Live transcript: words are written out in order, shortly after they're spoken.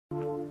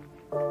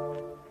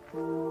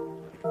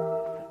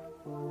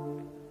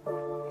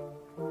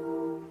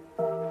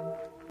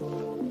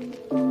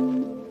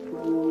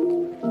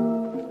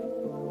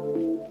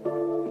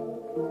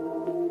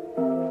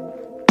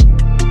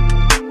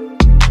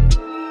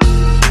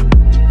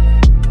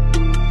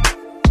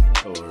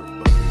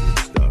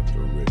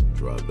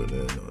jumping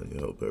in on you.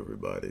 Hope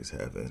everybody's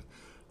having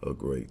a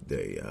great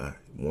day. I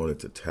wanted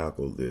to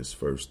tackle this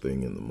first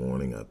thing in the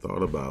morning. I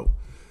thought about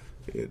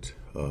it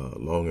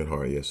long and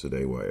hard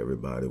yesterday while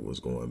everybody was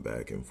going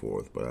back and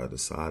forth, but I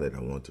decided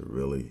I want to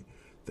really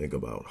think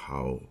about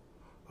how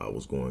I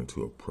was going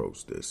to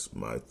approach this.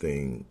 My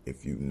thing,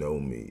 if you know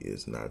me,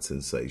 is not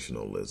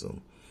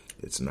sensationalism.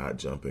 It's not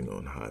jumping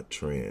on hot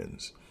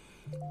trends.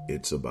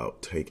 It's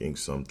about taking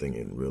something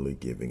and really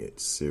giving it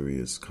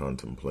serious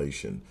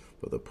contemplation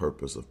for the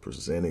purpose of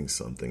presenting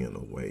something in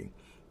a way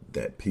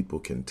that people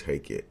can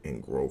take it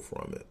and grow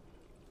from it.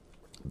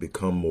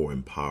 Become more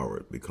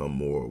empowered, become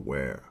more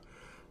aware,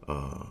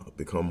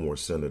 become more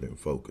centered and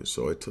focused.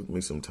 So it took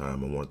me some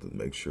time. I wanted to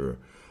make sure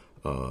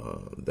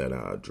that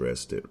I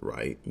addressed it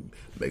right,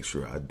 make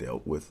sure I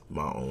dealt with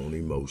my own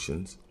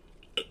emotions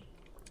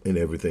and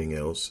everything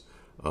else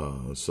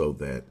so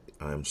that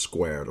I'm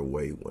squared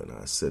away when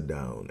I sit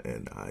down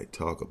and I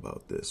talk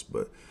about this.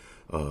 But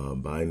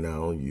by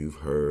now you've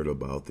heard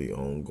about the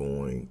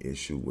ongoing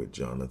issue with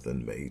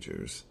Jonathan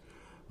Majors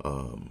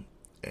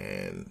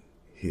and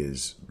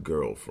his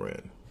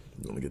girlfriend.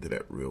 I'm going to get to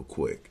that real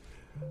quick.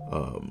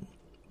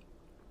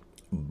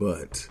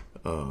 But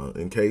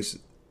in case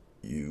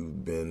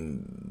you've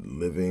been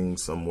living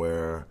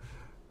somewhere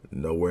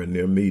nowhere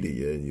near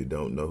media and you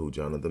don't know who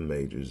Jonathan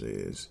Majors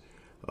is,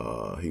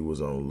 he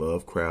was on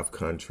Lovecraft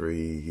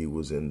Country. He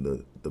was in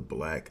the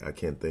Black, I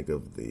can't think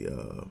of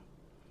the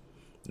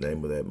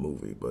name of that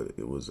movie, but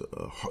it was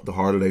The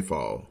Harder They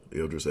Fall.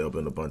 Idris Elba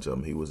and a bunch of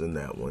them. He was in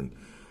that one.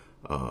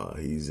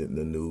 He's in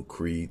the new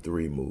Creed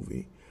 3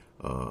 movie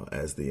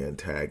as the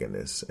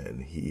antagonist,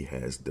 and he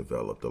has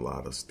developed a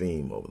lot of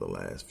steam over the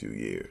last few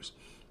years.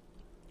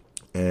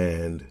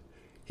 And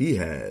he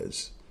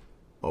has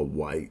a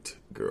white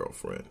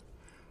girlfriend.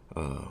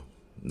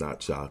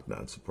 Not shocked,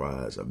 not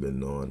surprised. I've been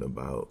knowing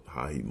about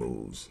how he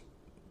moves.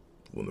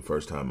 When the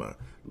first time I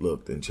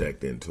looked and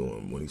checked into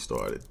him, when he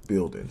started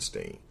building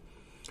steam.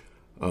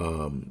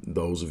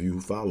 Those of you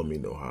who follow me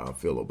know how I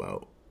feel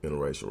about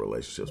interracial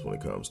relationships when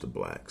it comes to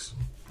blacks.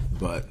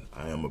 But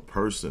I am a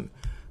person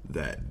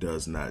that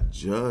does not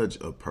judge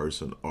a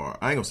person, or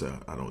I ain't gonna say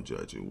I don't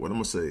judge you. What I'm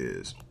gonna say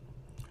is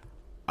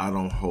I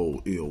don't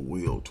hold ill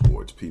will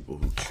towards people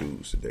who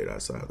choose to date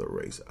outside their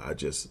race. I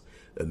just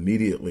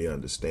immediately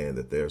understand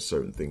that there are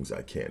certain things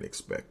I can't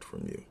expect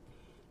from you.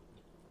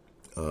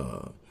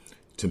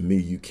 To me,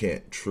 you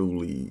can't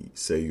truly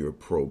say you're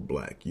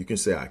pro-black. You can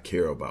say I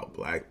care about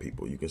black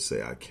people. You can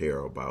say I care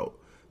about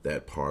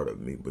that part of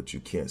me, but you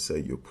can't say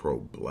you're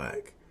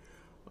pro-black.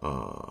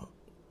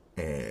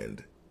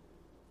 And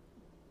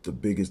the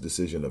biggest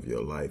decision of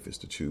your life is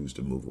to choose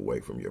to move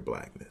away from your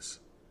blackness.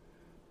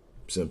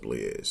 Simply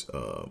is.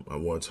 I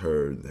once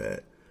heard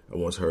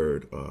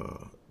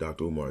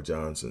Dr. Umar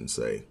Johnson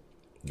say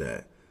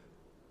that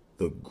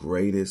the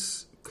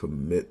greatest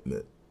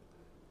commitment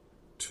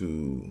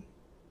to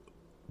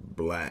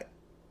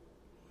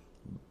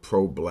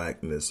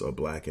pro-blackness or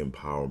black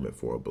empowerment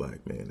for a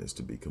black man is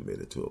to be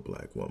committed to a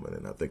black woman.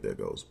 And I think that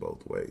goes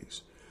both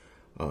ways.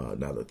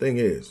 Now, the thing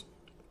is,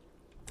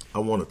 I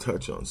want to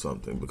touch on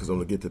something because I'm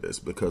going to get to this.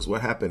 Because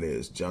what happened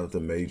is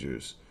Jonathan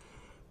Majors'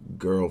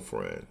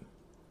 girlfriend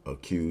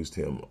accused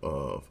him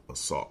of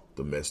assault,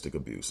 domestic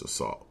abuse,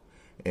 assault.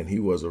 And he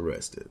was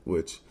arrested,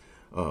 which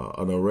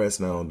an arrest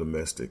now on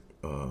domestic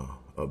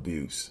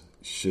abuse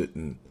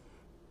shouldn't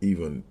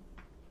even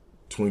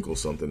twinkle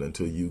something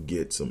until you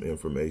get some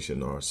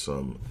information or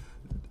some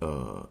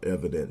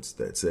evidence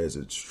that says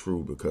it's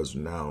true, because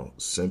now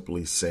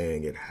simply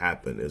saying it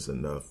happened is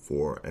enough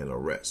for an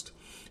arrest.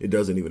 It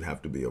doesn't even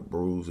have to be a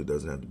bruise. It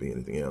doesn't have to be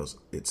anything else.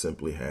 It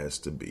simply has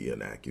to be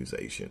an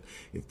accusation.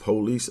 If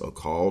police are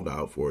called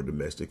out for a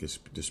domestic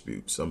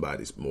dispute,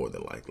 somebody's more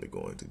than likely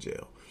going to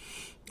jail.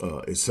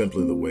 It's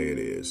simply the way it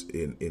is.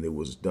 And it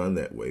was done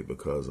that way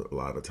because a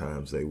lot of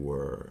times they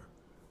were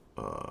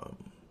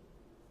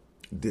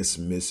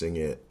dismissing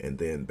it, and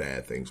then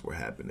bad things were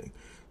happening.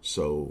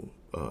 So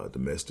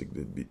domestic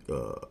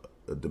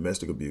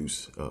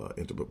abuse,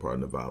 intimate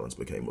partner violence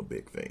became a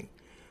big thing.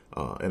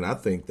 And I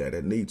think that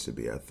it needs to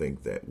be. I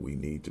think that we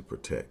need to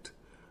protect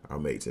our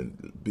mates.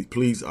 And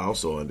please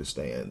also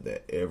understand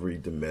that every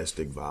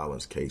domestic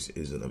violence case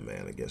isn't a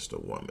man against a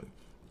woman.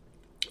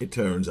 It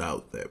turns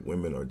out that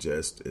women are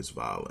just as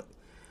violent.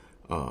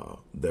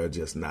 They're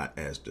just not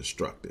as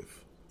destructive.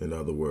 In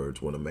other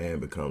words, when a man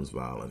becomes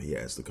violent, he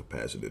has the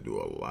capacity to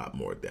do a lot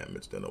more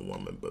damage than a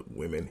woman. But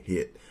women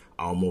hit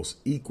almost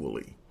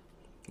equally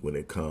when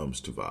it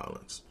comes to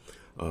violence.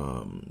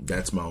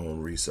 That's my own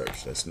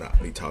research. That's not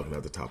me talking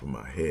at the top of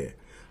my head.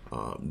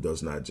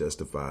 Does not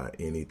justify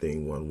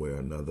anything one way or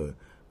another.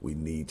 We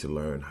need to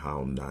learn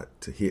how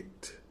not to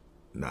hit,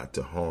 not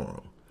to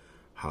harm,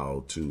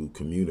 how to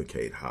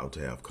communicate, how to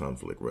have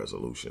conflict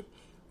resolution.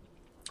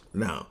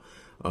 Now,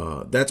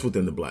 that's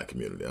within the black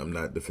community. I'm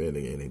not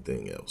defending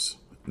anything else.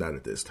 Not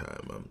at this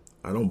time.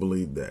 I don't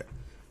believe that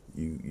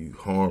you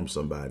harm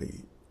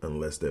somebody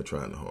unless they're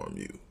trying to harm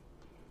you.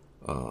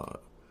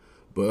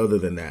 But other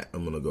than that,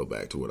 I'm going to go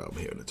back to what I'm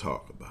here to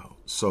talk about.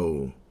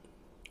 So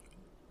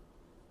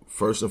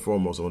first and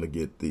foremost, I want to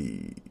get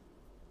the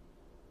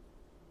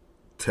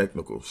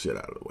technical shit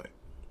out of the way.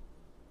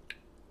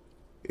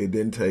 It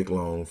didn't take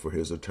long for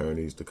his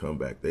attorneys to come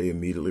back. They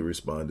immediately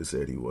responded,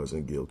 said he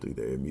wasn't guilty.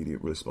 They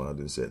immediately responded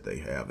and said they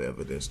have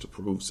evidence to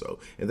prove so.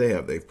 And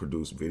they've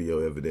produced video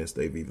evidence.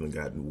 They've even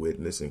gotten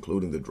witness,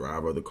 including the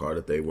driver of the car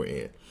that they were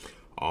in,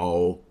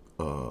 all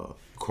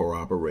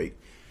corroborate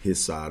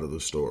his side of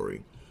the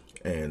story.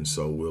 And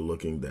so we're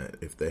looking that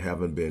if they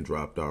haven't been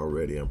dropped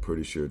already, I'm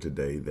pretty sure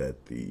today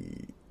that the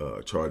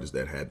charges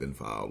that had been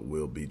filed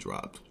will be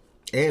dropped.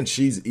 And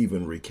she's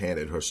even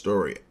recanted her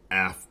story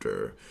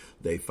after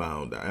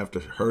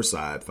her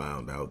side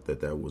found out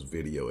that there was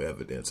video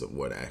evidence of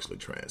what actually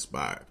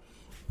transpired.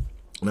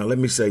 Now, let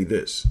me say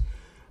this.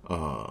 There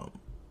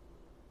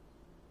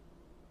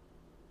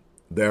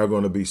are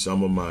going to be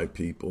some of my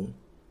people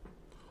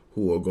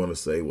who are going to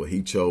say, well,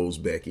 he chose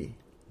Becky.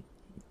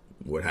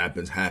 What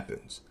happens,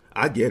 happens.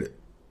 I get it.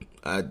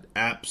 I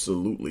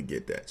absolutely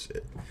get that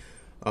shit.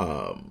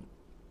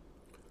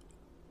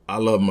 I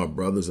love my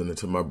brothers, and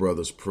until my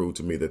brothers prove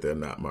to me that they're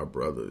not my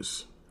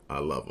brothers, I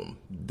love them.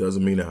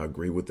 Doesn't mean I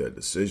agree with their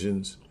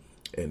decisions.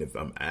 And if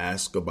I'm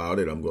asked about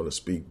it, I'm going to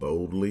speak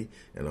boldly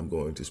and I'm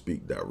going to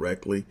speak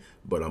directly,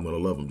 but I'm going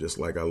to love them just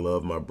like I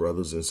love my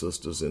brothers and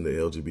sisters in the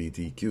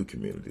LGBTQ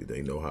community.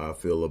 They know how I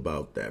feel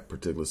about that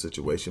particular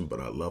situation,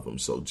 but I love them.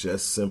 So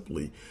just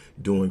simply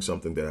doing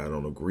something that I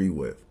don't agree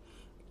with,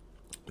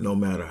 no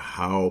matter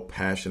how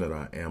passionate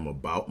I am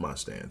about my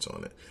stance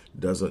on it,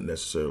 doesn't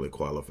necessarily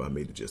qualify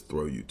me to just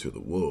throw you to the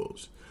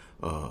wolves.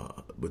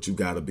 But you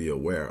got to be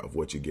aware of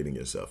what you're getting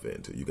yourself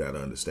into. You got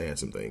to understand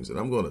some things. And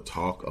I'm going to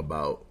talk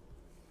about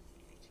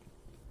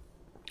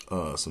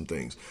some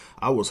things.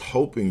 I was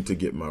hoping to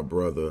get my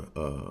brother,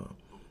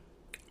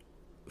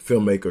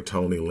 filmmaker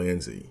Tony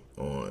Lindsay,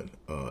 on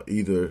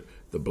either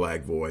the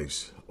Black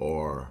Voice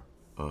or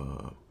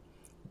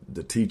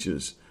the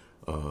Teachers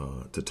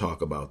to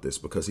talk about this,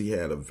 because he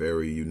had a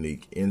very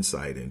unique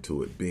insight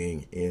into it,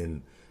 being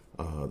in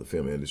the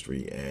film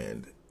industry,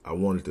 and I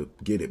wanted to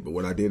get it. But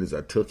what I did is I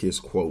took his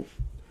quote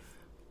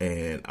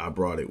and I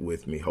brought it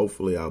with me.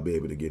 Hopefully I'll be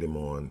able to get him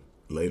on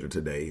later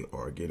today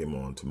or get him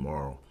on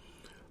tomorrow.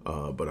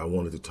 But I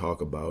wanted to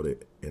talk about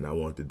it, and I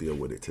wanted to deal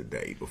with it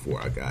today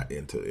before I got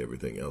into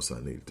everything else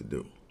I needed to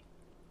do.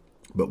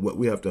 But what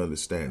we have to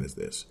understand is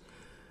this.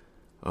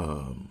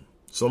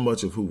 So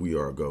much of who we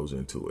are goes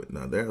into it.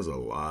 Now, there's a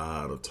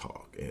lot of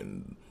talk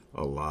and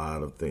a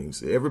lot of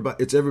things.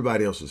 It's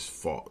everybody else's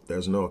fault.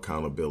 There's no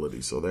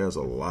accountability. So there's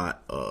a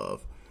lot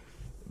of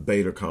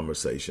beta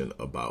conversation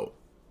about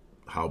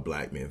how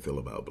black men feel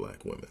about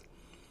black women.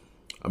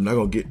 I'm not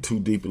going to get too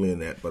deeply in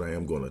that, but I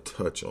am going to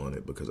touch on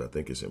it because I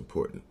think it's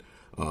important.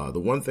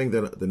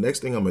 The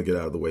next thing I'm going to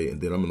get out of the way,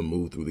 and then I'm going to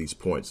move through these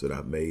points that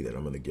I've made, and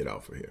I'm going to get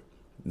out for here.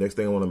 Next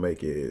thing I want to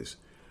make is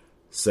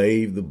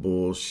save the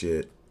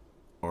bullshit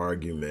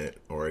argument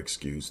or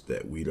excuse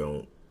that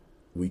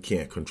we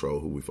can't control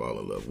who we fall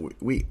in love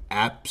with. We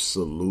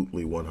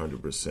absolutely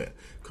 100%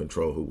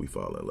 control who we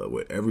fall in love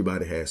with.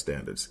 Everybody has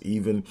standards,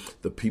 even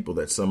the people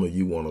that some of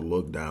you want to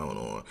look down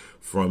on,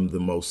 from the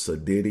most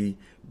sedity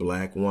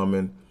black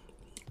woman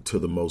to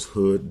the most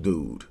hood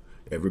dude.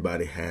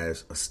 Everybody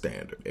has a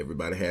standard.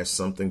 Everybody has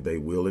something they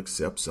will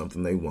accept,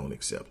 something they won't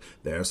accept.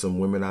 There are some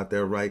women out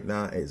there right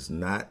now, it's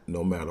not,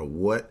 no matter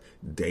what,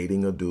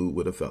 dating a dude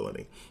with a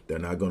felony. They're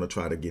not going to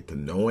try to get to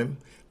know him.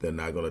 They're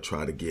not going to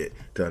try to get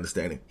to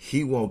understand him.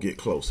 He won't get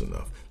close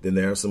enough. Then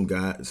there are some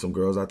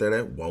girls out there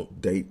that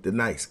won't date the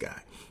nice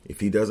guy. If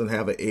he doesn't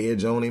have an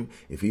edge on him,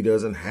 if he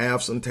doesn't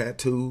have some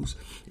tattoos,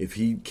 if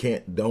he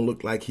don't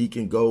look like he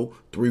can go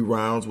 3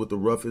 rounds with the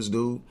roughest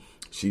dude,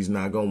 she's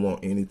not going to want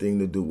anything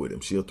to do with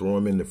him. She'll throw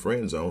him in the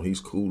friend zone. He's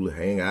cool to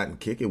hang out and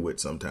kick it with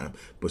sometime,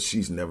 but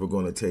she's never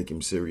going to take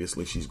him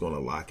seriously. She's going to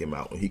lock him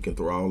out. When he can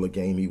throw all the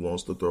game he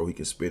wants to throw, he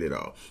can spit it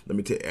all. Let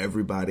me tell you,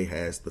 everybody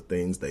has the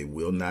things they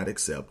will not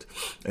accept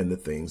and the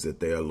things that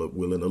they are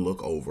willing to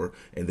look over,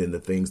 and then the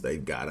things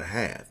they've got to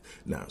have.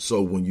 Now,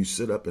 so when you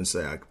sit up and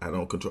say, I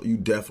don't control, you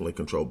definitely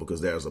control,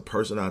 because there's a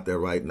person out there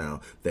right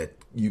now that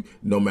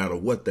no matter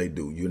what they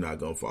do, you're not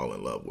going to fall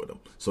in love with them.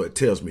 So it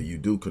tells me you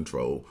do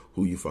control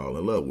who you fall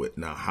in love with.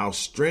 Now, how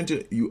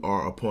stringent you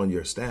are upon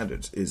your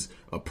standards is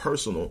a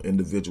personal,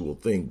 individual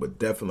thing, but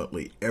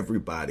definitely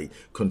everybody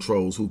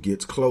controls who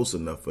gets close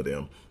enough to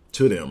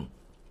them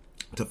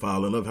to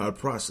fall in love. How to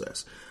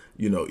process.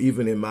 You know,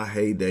 even in my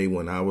heyday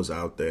when I was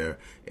out there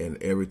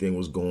and everything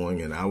was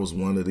going, and I was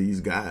one of these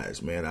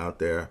guys, man, out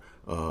there,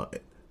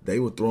 they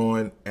were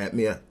throwing at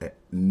me. I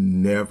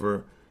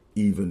never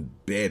even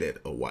betted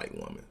a white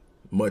woman,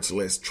 much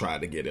less try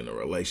to get in a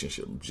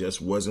relationship. Just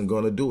wasn't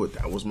going to do it.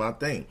 That was my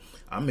thing.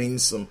 I mean,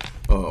 some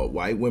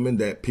white women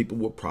that people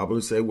would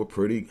probably say were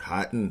pretty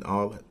hot and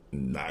all,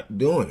 not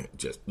doing it.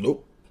 Just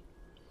nope.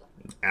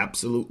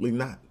 Absolutely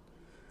not.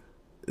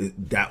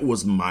 That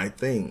was my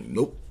thing.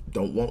 Nope.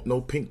 Don't want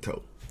no pink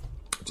toe.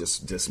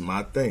 Just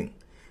my thing.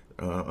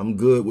 I'm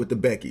good with the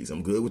Beckys.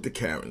 I'm good with the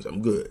Karens.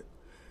 I'm good.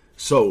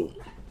 So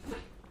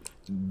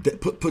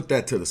put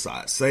that to the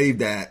side. Save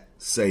that.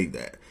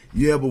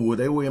 Yeah, but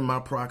they were in my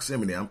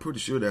proximity. I'm pretty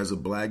sure there's a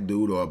black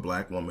dude or a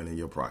black woman in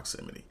your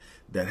proximity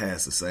that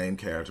has the same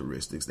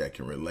characteristics, that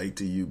can relate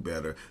to you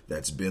better,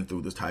 that's been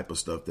through the type of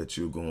stuff that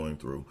you're going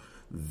through,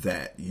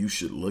 that you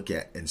should look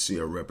at and see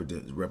a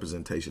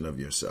representation of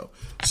yourself.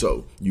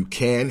 So you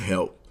can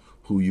help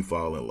who you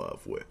fall in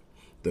love with.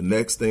 The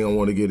next thing I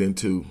want to get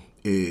into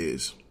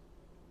is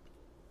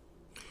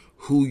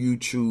who you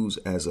choose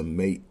as a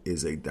mate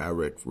is a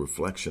direct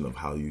reflection of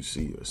how you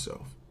see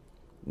yourself.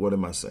 What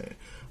am I saying?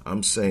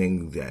 I'm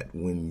saying that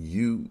when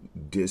you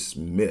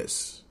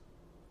dismiss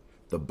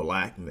the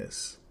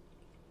blackness,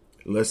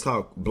 let's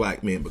talk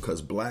black men,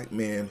 because black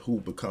men who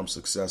become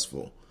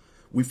successful,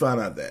 we found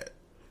out that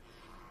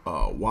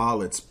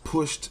Wallace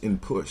pushed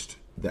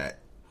that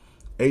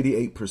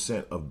 88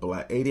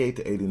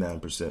 to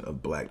 89%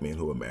 of black men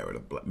who are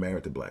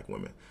married to black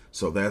women.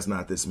 So that's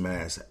not this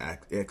mass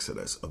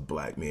exodus of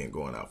black men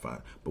going out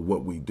fine. But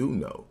what we do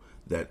know,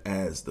 that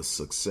as the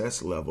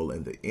success level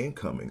and the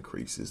income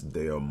increases,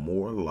 they are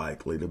more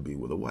likely to be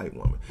with a white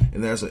woman.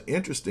 And there's an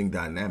interesting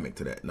dynamic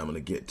to that, and I'm going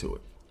to get to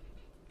it.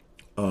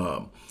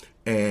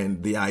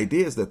 And the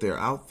idea is that they're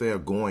out there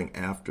going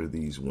after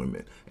these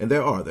women. And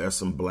there are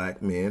some black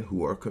men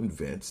who are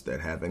convinced that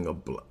having a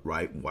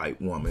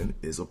white woman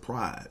is a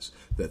prize,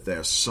 that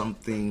there's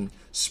something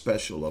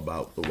special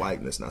about the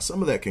whiteness. Now,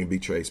 some of that can be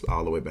traced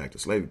all the way back to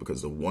slavery,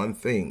 because the one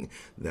thing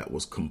that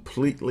was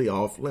completely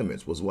off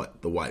limits was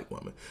what? The white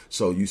woman.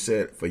 So you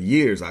said for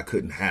years I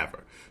couldn't have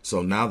her.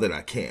 So now that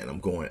I can, I'm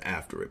going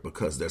after it,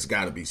 because there's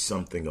got to be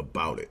something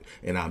about it.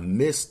 And I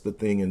miss the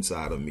thing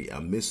inside of me. I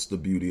miss the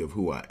beauty of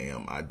who I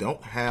am. I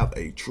don't have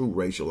a true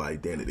racial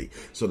identity,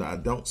 so that I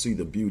don't see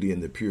the beauty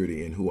and the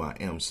purity in who I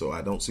am. So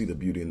I don't see the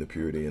beauty and the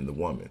purity in the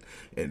woman.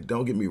 And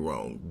don't get me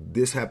wrong,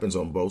 this happens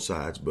on both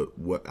sides. But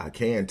what I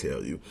can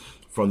tell you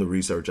from the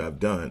research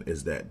I've done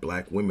is that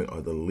black women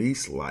are the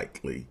least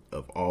likely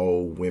of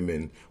all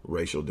women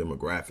racial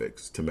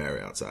demographics to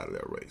marry outside of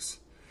their race.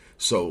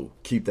 So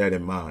keep that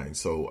in mind.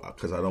 So,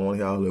 because I don't want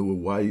y'all to know,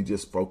 why are you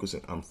just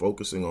focusing? I'm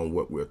focusing on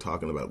what we're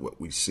talking about,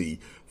 what we see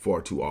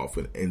far too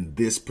often in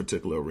this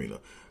particular arena.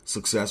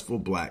 Successful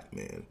black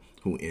men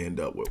who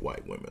end up with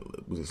white women.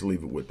 We'll just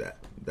leave it with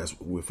that. That's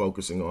what we're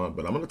focusing on.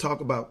 But I'm going to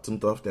talk about some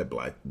stuff that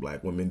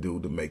black women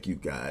do to make you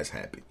guys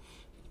happy.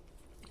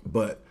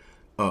 But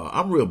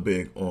I'm real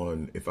big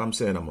on, if I'm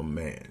saying I'm a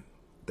man,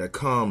 there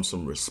comes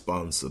some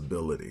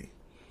responsibility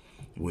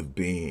with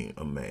being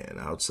a man,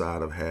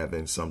 outside of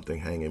having something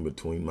hanging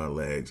between my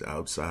legs,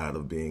 outside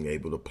of being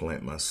able to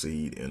plant my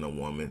seed in a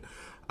woman,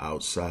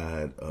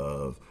 outside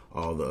of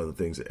all the other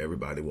things that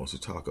everybody wants to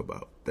talk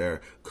about.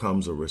 There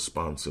comes a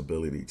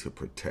responsibility to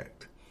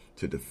protect,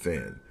 to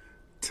defend,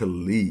 to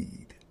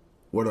lead.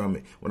 What do I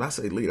mean? When I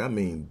say lead, I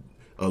mean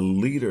a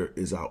leader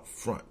is out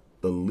front.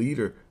 The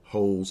leader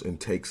holds and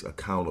takes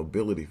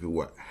accountability for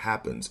what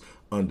happens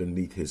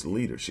underneath his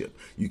leadership.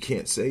 You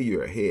can't say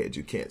you're a head.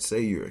 You can't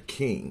say you're a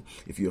king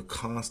if you're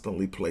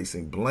constantly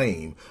placing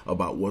blame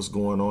about what's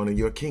going on in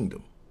your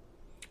kingdom.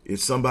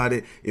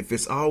 If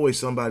it's always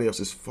somebody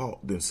else's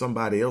fault, then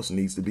somebody else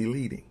needs to be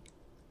leading.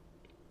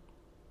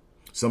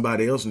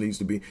 Somebody else needs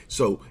to be.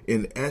 So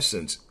in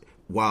essence,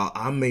 while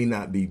I may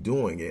not be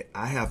doing it,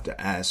 I have to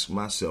ask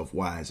myself,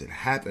 why is it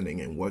happening,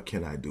 and what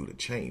can I do to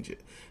change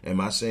it? Am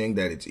I saying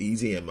that it's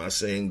easy? Am I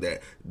saying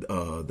that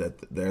that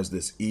there's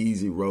this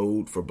easy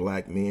road for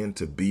black men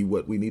to be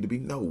what we need to be?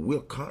 No, we're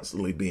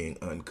constantly being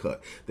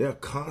uncut. They're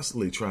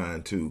constantly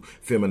trying to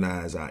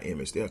feminize our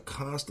image. They're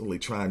constantly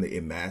trying to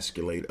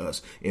emasculate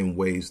us in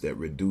ways that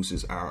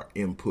reduces our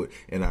input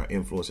and our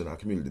influence in our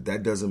community.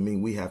 That doesn't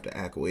mean we have to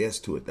acquiesce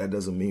to it. That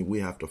doesn't mean we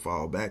have to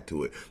fall back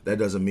to it. That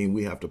doesn't mean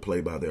we have to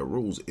play by their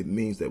rules. It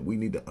means that we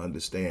need to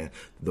understand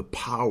the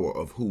power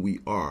of who we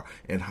are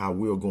and how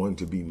we're going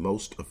to be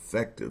most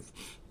effective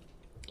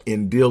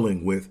in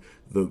dealing with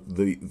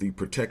the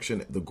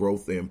protection, the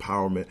growth, the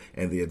empowerment,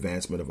 and the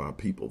advancement of our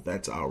people.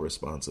 That's our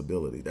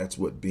responsibility. That's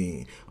what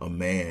being a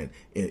man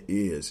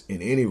is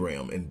in any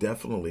realm, and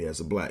definitely as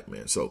a black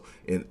man. So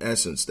in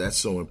essence, that's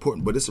so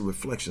important, but it's a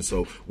reflection.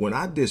 So when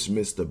I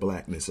dismiss the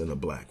blackness in a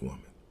black woman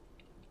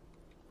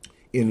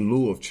in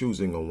lieu of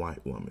choosing a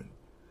white woman,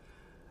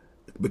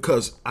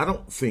 because I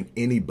don't think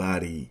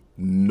anybody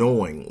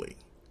knowingly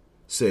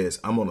says,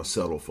 I'm going to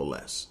settle for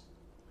less.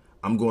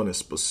 I'm going to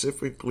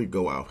specifically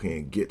go out here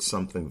and get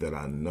something that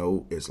I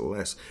know is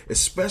less,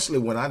 especially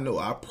when I know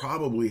I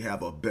probably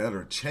have a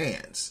better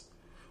chance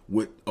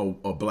with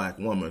a black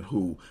woman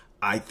who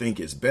I think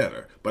is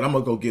better, but I'm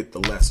going to go get the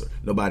lesser.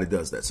 Nobody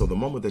does that. So the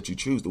moment that you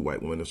choose the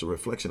white woman, it's a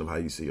reflection of how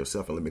you see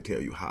yourself. And let me tell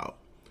you how.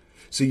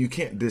 So you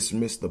can't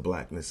dismiss the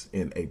blackness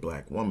in a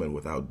black woman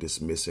without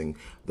dismissing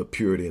the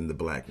purity and the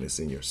blackness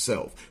in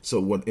yourself.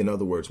 So in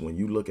other words, when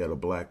you look at a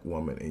black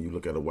woman and you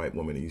look at a white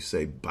woman and you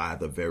say by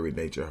the very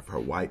nature of her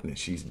whiteness,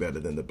 she's better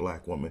than the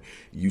black woman,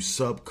 you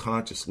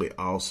subconsciously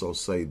also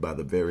say by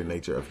the very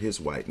nature of his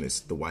whiteness,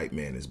 the white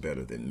man is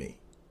better than me.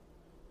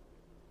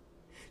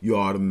 You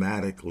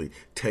automatically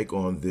take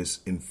on this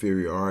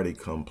inferiority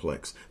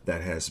complex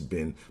that has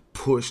been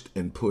pushed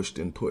and pushed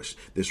and pushed.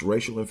 This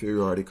racial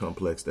inferiority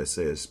complex that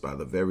says by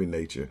the very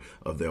nature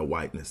of their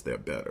whiteness, they're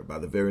better. By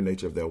the very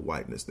nature of their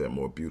whiteness, they're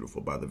more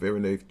beautiful. By the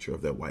very nature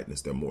of their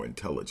whiteness, they're more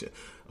intelligent.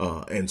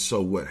 And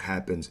so what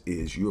happens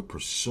is you're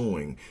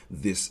pursuing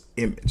this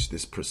image,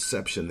 this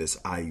perception,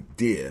 this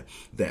idea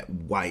that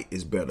white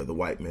is better. The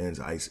white man's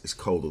ice is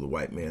colder. The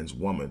white man's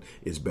woman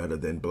is better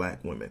than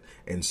black women.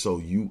 And so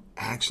you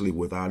actually,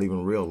 without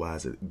even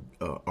realizing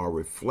it, are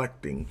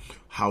reflecting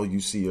how you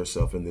see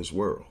yourself in this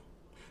world.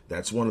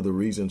 That's one of the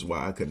reasons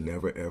why I could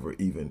never, ever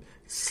even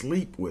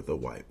sleep with a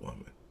white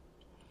woman,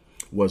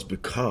 was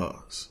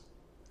because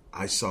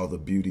I saw the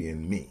beauty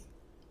in me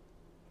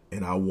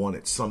and I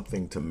wanted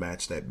something to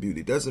match that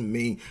beauty. Doesn't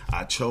mean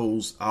I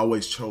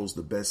always chose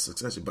the best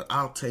successor, but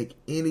I'll take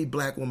any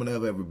black woman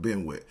I've ever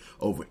been with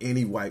over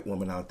any white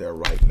woman out there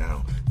right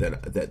now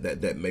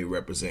that may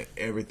represent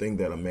everything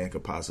that a man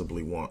could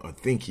possibly want or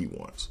think he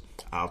wants.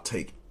 I'll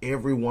take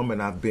every woman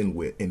I've been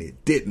with and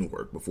it didn't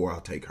work before I'll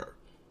take her.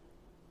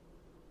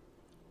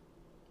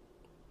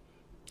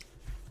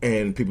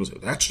 And people say,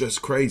 that's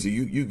just crazy.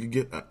 You could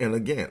get, and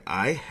again,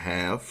 I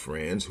have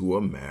friends who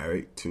are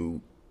married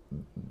to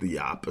the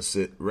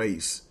opposite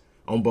race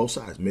on both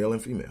sides, male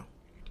and female.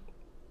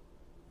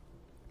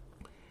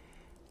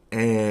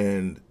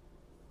 And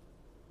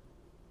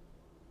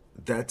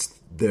that's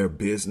their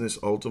business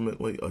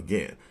ultimately.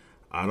 Again,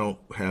 I don't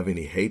have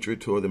any hatred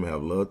toward them. I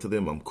have love to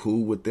them. I'm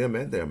cool with them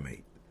and their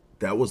mate.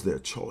 That was their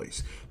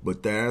choice.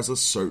 But there's a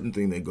certain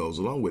thing that goes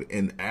along with it.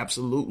 And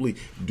absolutely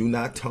do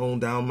not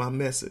tone down my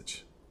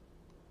message.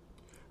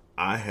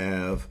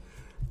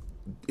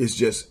 It's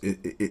just,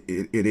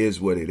 it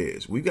is what it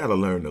is. We got to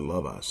learn to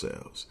love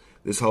ourselves.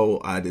 This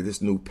whole idea, this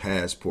new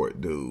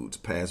passport dudes,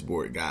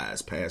 passport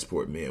guys,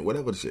 passport men,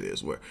 whatever the shit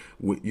is, where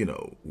we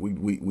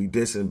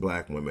dissing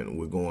black women and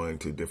we're going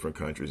to different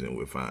countries and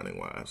we're finding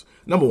wives.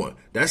 Number one,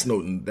 that's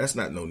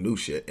not no new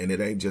shit, and it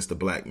ain't just a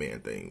black man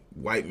thing.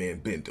 White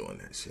men been doing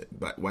that shit.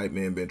 White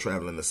men been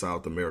traveling to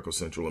South America,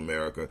 Central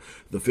America,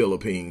 the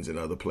Philippines, and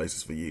other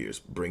places for years,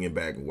 bringing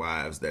back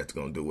wives that's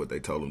gonna do what they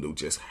told them to do,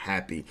 just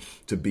happy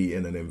to be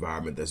in an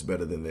environment that's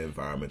better than the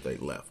environment they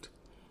left.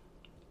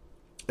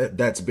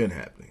 That's been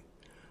happening.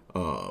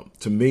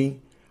 To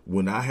me,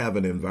 when I have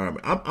an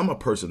environment, I'm a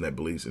person that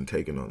believes in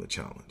taking on the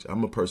challenge.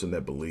 I'm a person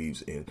that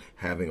believes in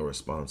having a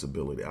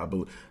responsibility.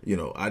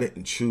 I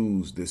didn't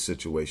choose this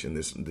situation,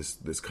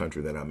 this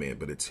country that I'm in,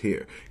 but it's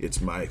here.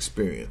 It's my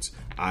experience.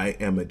 I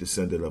am a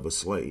descendant of a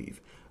slave.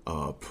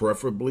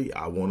 Preferably,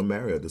 I want to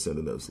marry a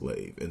descendant of a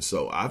slave. And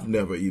so I've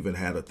never even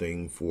had a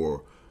thing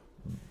for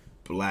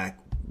black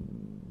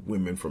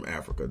women from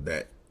Africa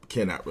that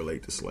cannot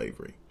relate to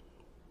slavery.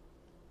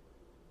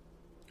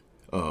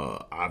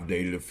 I've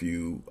dated a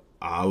few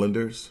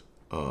islanders,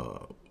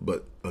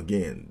 but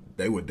again,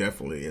 they were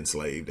definitely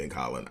enslaved and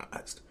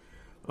colonized.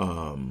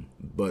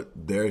 But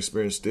their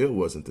experience still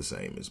wasn't the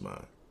same as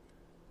mine.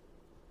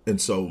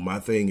 And so my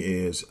thing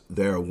is,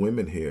 there are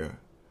women here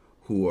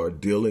who are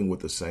dealing with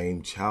the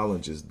same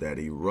challenges that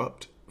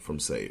erupt from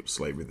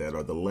slavery, that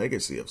are the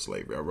legacy of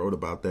slavery. I wrote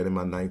about that in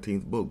my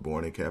 19th book,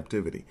 Born in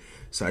Captivity.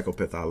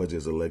 Psychopathology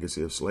is a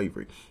legacy of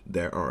slavery.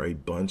 There are a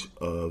bunch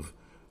of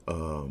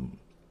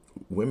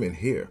women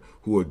here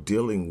who are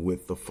dealing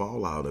with the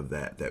fallout of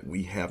that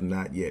we have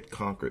not yet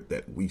conquered,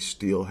 that we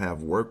still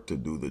have work to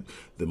do,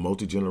 the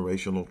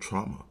multi-generational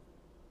trauma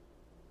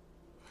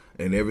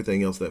and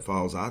everything else that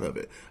falls out of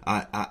it.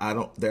 I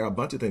don't, there are a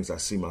bunch of things I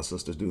see my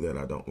sisters do that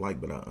I don't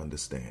like, but I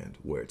understand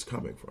where it's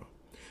coming from.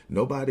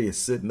 Nobody is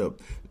sitting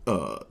up,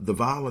 the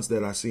violence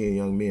that I see in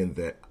young men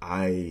that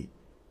I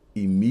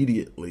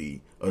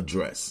immediately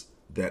address,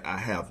 that I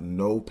have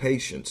no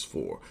patience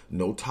for,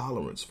 no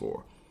tolerance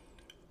for.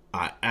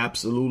 I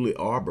absolutely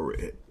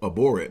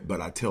abhor it, but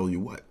I tell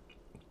you what,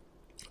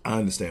 I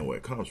understand where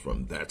it comes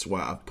from. That's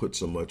why I've put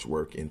so much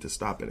work into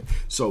stopping it.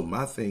 So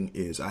my thing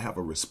is, I have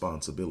a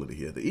responsibility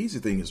here. The easy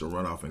thing is to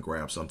run off and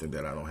grab something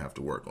that I don't have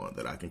to work on,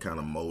 that I can kind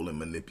of mold and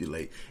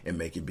manipulate and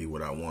make it be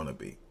what I want to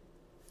be.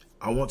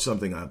 I want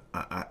something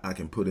I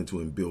can put into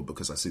and build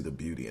because I see the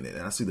beauty in it.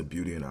 And I see the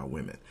beauty in our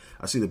women.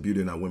 I see the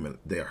beauty in our women.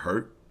 They're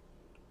hurt.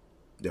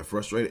 They're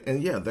frustrated.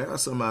 And yeah, there are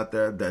some out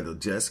there that are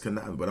just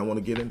conniving, but I want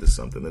to get into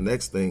something. The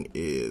next thing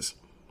is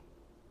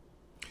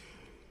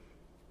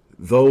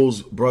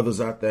those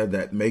brothers out there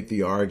that make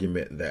the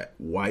argument that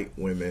white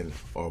women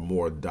are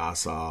more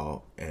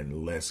docile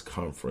and less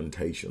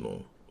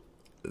confrontational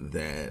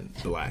than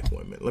black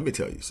women. Let me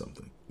tell you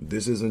something.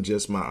 This isn't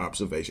just my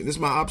observation. This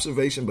is my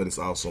observation, but it's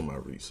also my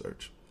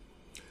research.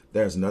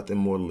 There's nothing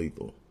more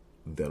lethal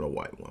than a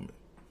white woman.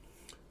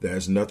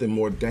 There's nothing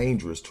more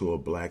dangerous to a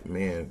black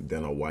man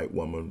than a white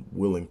woman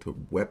willing to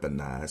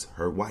weaponize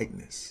her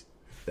whiteness.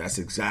 That's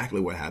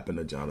exactly what happened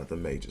to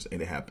Jonathan Majors,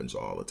 and it happens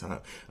all the time.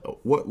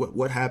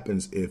 What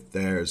happens if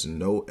there's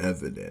no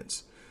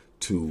evidence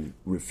to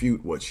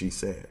refute what she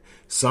said?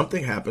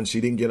 Something happened.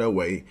 She didn't get her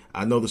way.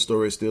 I know the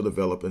story is still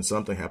developing.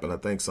 Something happened. I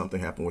think something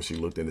happened when she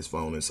looked in his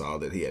phone and saw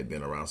that he had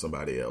been around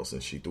somebody else,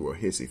 and she threw a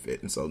hissy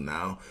fit. And so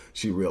now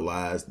she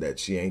realized that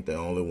she ain't the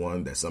only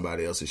one, that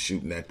somebody else is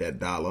shooting at that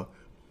dollar.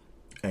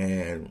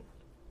 and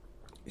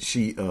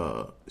she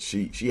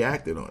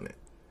acted on it.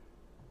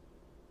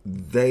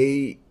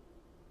 They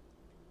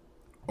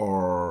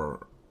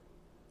are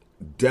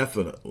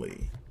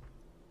definitely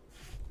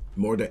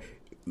more than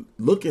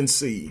look and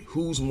see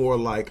who's more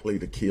likely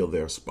to kill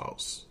their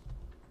spouse.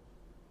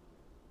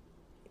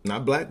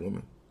 Not black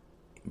women.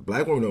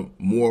 Black women are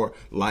more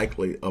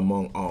likely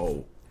among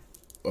all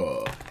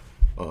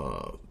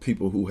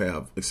people who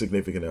have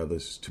significant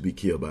others to be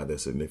killed by their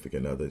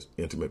significant others,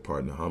 intimate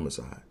partner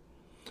homicide.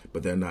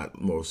 But they're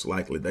not most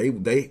likely.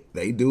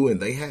 They do, and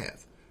they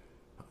have.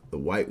 The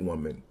white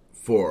woman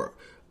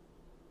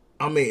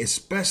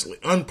especially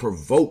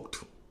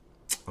unprovoked.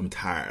 I'm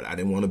tired. I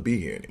didn't want to be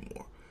here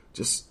anymore.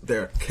 Just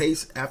there are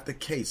case after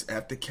case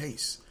after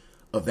case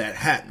of that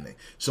happening.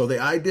 So the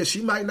idea,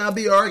 she might not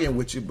be arguing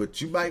with you, but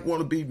you might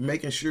want to be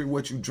making sure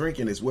what you're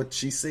drinking is what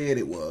she said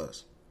it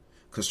was.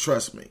 Because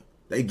trust me,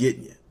 they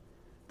getting you.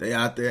 They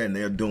out there and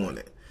they're doing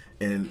it.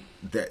 And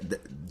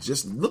that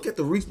just look at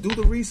do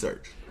the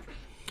research.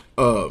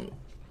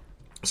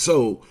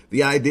 So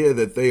the idea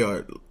that they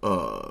are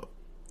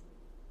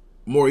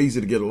more easy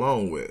to get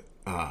along with,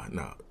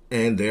 no.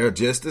 And they're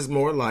just as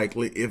more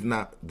likely, if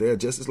not, they're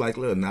just as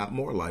likely or not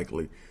more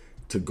likely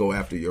to go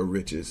after your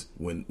riches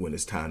when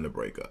it's time to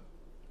break up.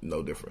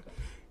 No different.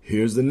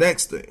 Here's the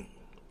next thing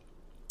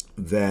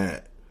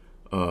that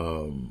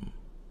black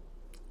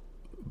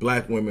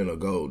women are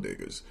gold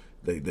diggers.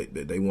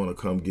 They want to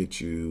come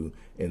get you,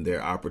 and they're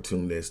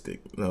opportunistic.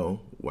 No,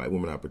 white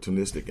women are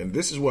opportunistic. And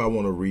this is where I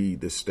want to read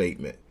this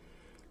statement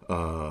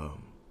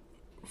from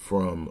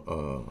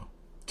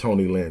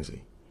Tony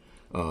Lindsay.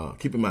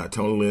 Keep in mind,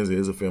 Tony Lindsay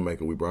is a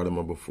filmmaker. We brought him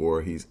on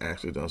before. He's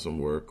actually done some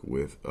work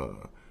with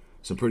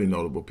some pretty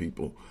notable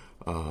people.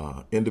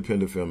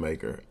 Independent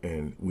filmmaker,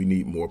 and we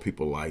need more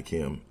people like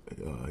him.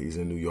 He's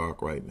in New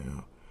York right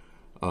now.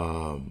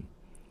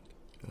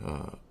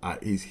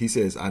 He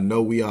says, I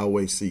know we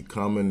always see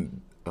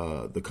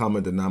the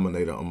common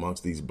denominator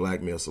amongst these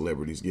black male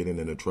celebrities getting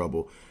into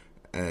trouble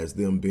as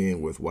them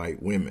being with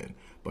white women.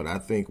 But I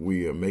think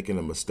we are making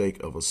a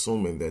mistake of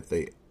assuming that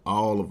they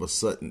all of a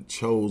sudden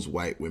chose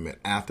white women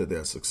after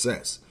their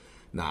success.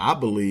 Now, I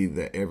believe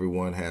that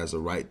everyone has a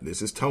right.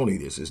 This is Tony.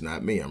 This is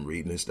not me. I'm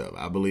reading this stuff.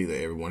 I believe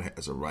that everyone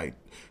has a right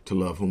to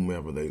love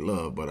whomever they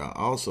love. But I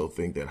also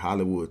think that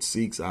Hollywood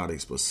seeks out a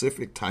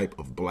specific type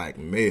of black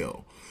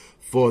male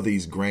for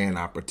these grand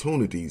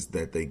opportunities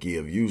that they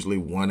give, usually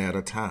one at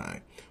a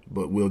time.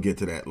 But we'll get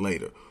to that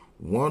later.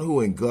 One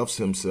who engulfs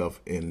himself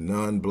in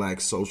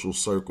non-black social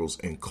circles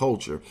and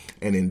culture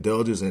and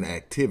indulges in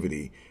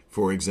activity,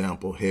 for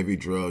example, heavy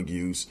drug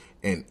use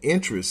and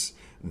interests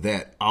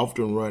that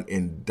often run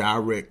in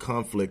direct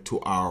conflict to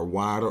our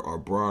wider or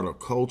broader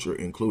culture,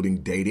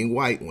 including dating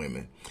white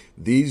women.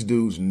 These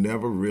dudes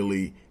never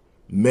really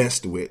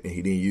messed with, and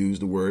he didn't use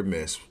the word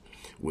mess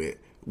with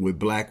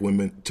black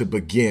women to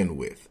begin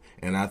with.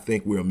 And I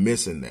think we're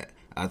missing that.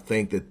 I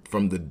think that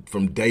from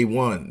day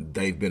one,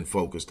 they've been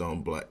focused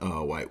on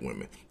white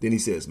women. Then he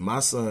says,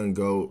 my son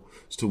goes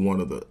to one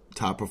of the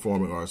top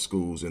performing art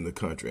schools in the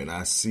country, and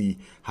I see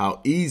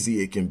how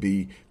easy it can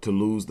be to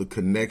lose the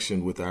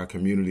connection with our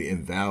community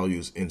and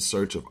values in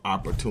search of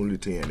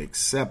opportunity and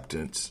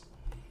acceptance.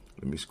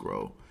 Let me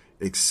scroll.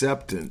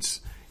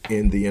 Acceptance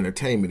in the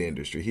entertainment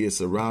industry. He is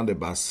surrounded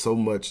by so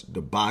much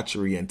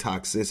debauchery and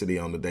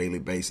toxicity on a daily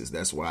basis.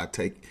 That's why I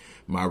take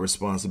my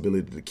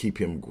responsibility to keep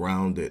him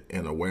grounded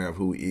and aware of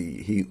who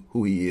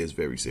he is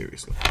very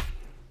seriously.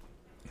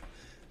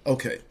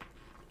 Okay.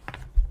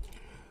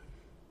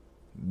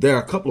 There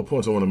are a couple of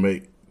points I want to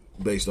make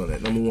based on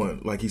that. Number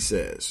one, like he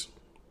says,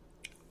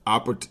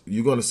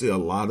 you're going to see a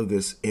lot of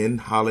this in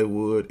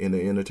Hollywood, in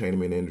the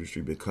entertainment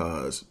industry,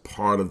 because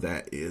part of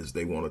that is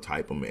they want a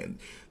type of man.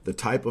 The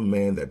type of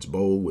man that's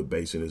bold with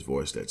bass in his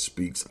voice, that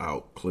speaks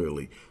out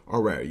clearly.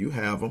 All right, you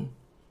have them.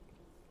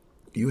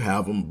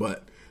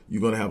 But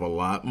you're going to have a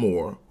lot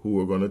more who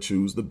are going to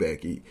choose the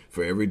Becky.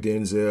 For every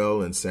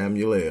Denzel and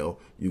Samuel L.,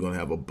 you're going to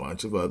have a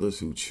bunch of others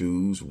who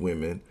choose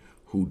women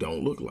who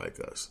don't look like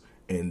us.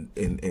 And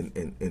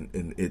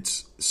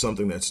it's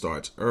something that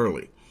starts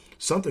early.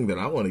 Something that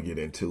I want to get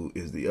into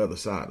is the other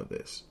side of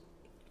this.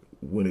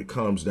 When it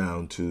comes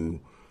down to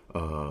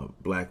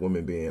black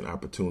women being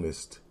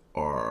opportunists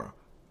or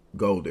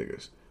gold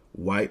diggers,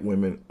 white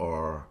women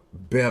are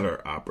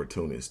better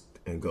opportunists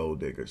and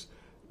gold diggers.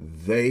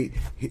 They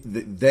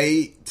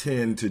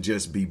tend to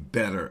just be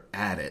better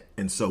at it,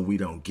 and so we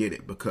don't get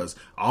it, because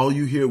all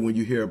you hear when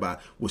you hear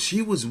about, well,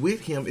 she was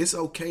with him, it's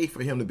okay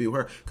for him to be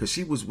with her because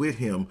she was with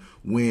him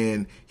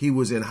when he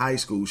was in high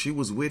school, she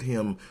was with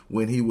him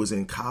when he was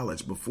in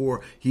college,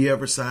 before he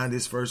ever signed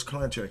his first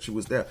contract, she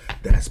was there.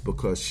 That's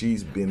because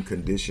she's been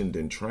conditioned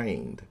and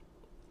trained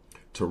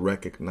to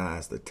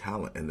recognize the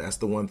talent, and that's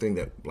the one thing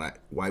that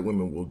white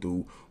women will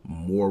do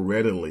more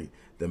readily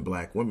than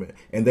black women.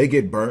 And they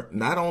get burnt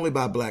not only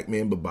by black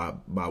men, but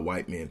by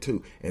white men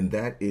too. And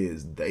that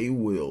is, they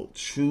will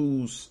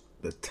choose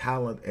the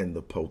talent and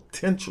the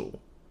potential,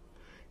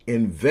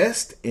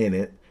 invest in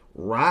it,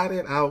 ride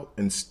it out,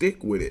 and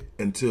stick with it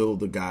until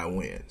the guy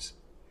wins.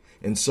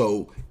 And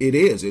so it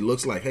is. It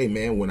looks like, hey,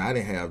 man, when I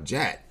didn't have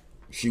Jack,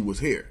 she was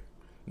here.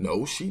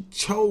 No, she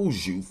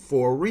chose you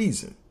for a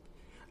reason.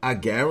 I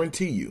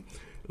guarantee you.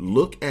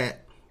 Look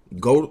at,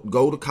 go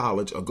to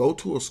college or go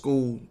to a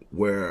school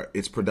where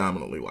it's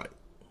predominantly white.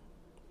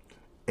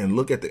 And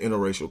look at the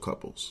interracial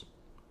couples.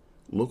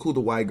 Look who the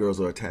white girls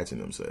are attaching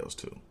themselves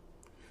to.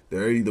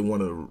 They're either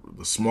one of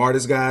the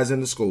smartest guys in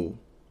the school,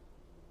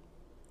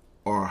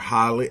 or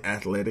highly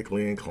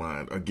athletically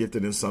inclined, or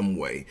gifted in some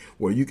way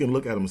where you can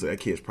look at them and say, that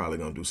kid's probably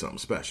going to do something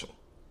special.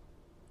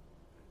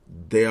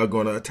 They are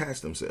going to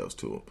attach themselves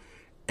to them.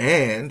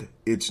 And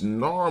it's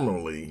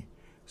normally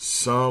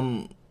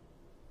some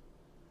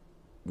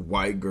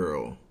white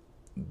girl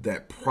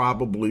that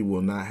probably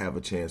will not have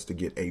a chance to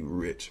get a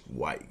rich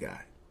white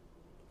guy.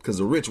 Because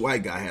a rich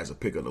white guy has a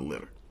pick of the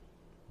litter.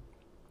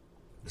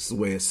 This is the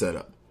way it's set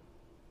up.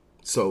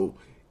 So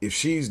if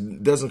she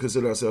doesn't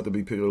consider herself to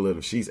be pick of the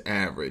litter, she's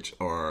average,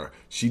 or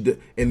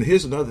and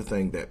here's another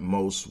thing that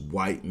most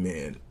white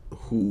men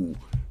who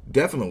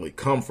definitely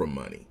come from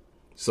money,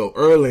 so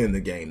early in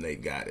the game they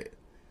got it.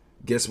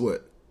 Guess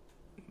what?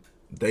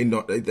 They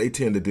know they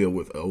tend to deal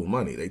with old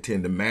money. They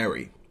tend to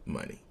marry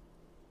money.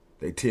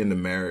 They tend to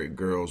marry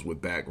girls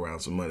with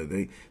backgrounds of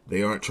money.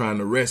 They aren't trying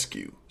to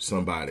rescue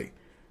somebody,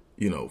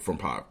 from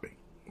poverty.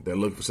 They're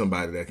looking for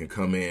somebody that can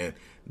come in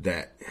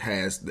that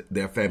has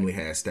their family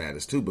has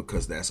status too,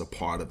 because that's a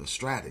part of the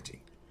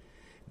strategy.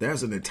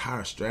 There's an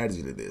entire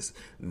strategy to this.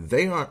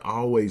 They aren't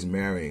always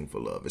marrying for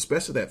love,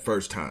 especially that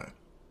first time.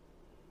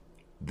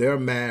 They're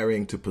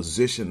marrying to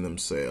position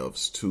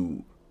themselves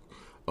to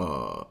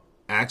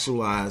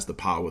actualize the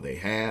power they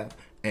have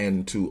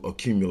and to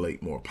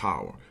accumulate more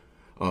power.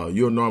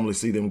 You'll normally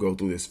see them go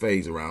through this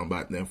phase around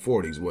about their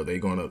 40s where they're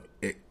going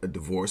to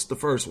divorce the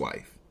first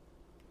wife.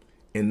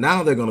 And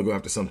now they're going to go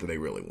after something they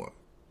really want,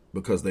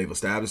 because they've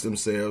established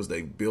themselves,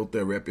 they've built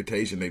their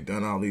reputation, they've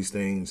done all these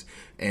things,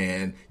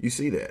 and you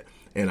see that.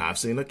 And I've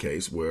seen a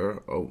case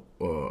where,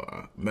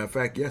 matter of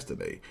fact,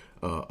 yesterday,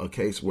 a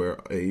case where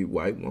a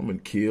white woman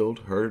killed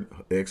her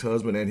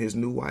ex-husband and his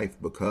new wife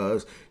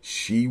because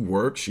she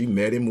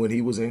met him when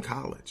he was in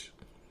college.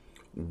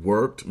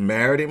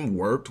 Married him,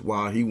 worked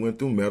while he went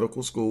through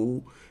medical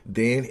school.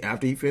 Then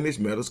after he finished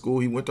medical school,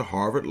 he went to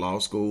Harvard Law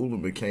School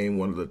and became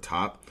one of the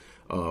top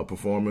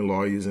performing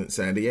lawyers in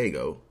San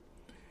Diego.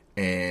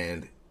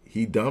 And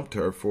he dumped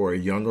her for a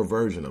younger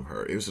version of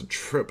her. It was a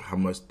trip how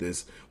much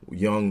this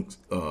young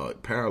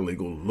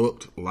paralegal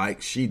looked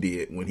like she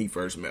did when he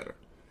first met her.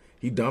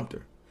 He dumped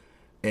her.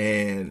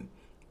 And,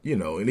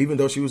 and even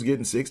though she was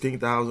getting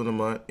 $16,000 a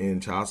month in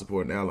child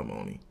support and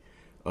alimony,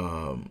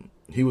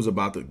 he was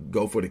about to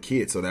go for the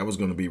kids, so that was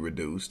going to be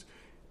reduced.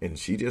 And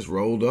she just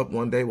rolled up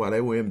one day while they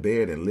were in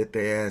bed and lit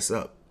their ass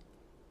up.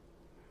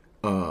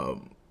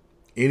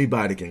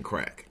 Anybody can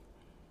crack.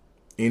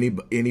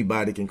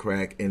 Anybody can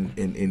crack, and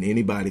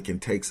anybody can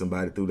take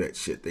somebody through that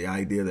shit. The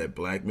idea that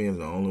black men are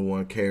the only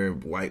one carrying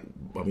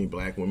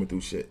black women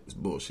through shit is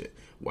bullshit.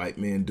 White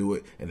men do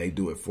it, and they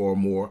do it far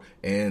more,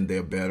 and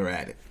they're better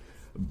at it.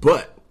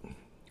 But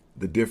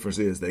the difference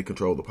is they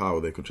control the power,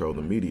 they control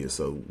the media,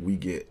 so we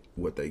get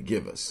what they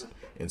give us.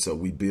 And so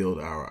we build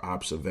our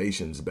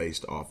observations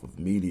based off of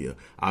media.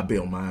 I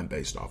build mine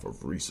based off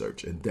of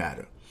research and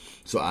data.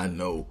 So I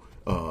know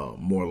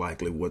more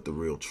likely what the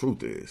real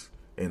truth is.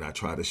 And I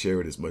try to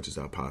share it as much as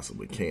I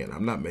possibly can.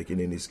 I'm not making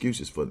any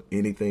excuses for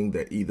anything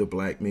that either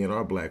black men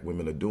or black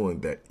women are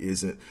doing that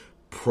isn't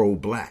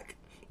pro-black,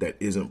 that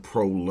isn't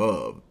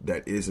pro-love,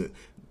 that isn't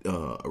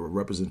a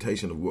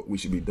representation of what we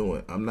should be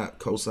doing. I'm not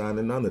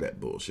co-signing none of that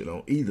bullshit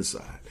on either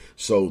side.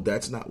 So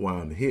that's not why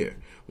I'm here.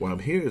 Why I'm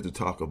here is to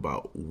talk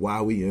about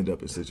why we end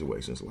up in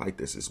situations like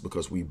this. It's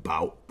because we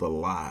bout the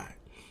lie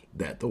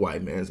that the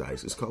white man's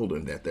ice is colder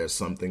and that there's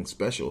something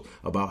special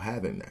about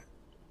having that.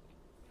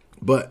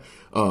 But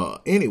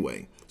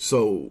anyway,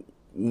 so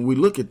when we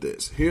look at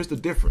this, here's the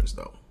difference,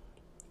 though.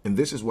 And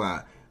this is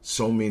why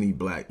so many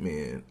black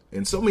men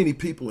and so many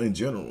people in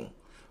general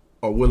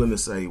are willing to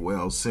say,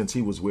 well, since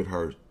he was with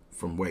her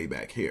from way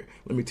back here.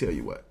 Let me tell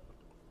you what.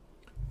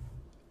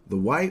 The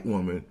white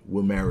woman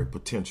will marry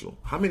potential.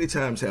 How many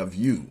times have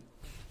you,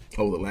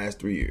 over the last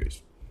 3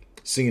 years,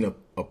 seen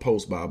a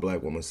post by a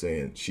black woman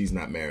saying she's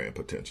not marrying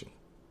potential?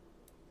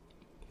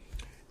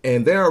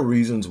 And there are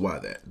reasons why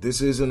that. This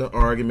isn't an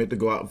argument to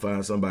go out and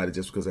find somebody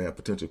just because they have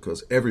potential,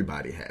 because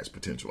everybody has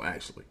potential,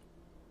 actually.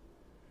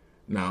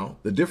 Now,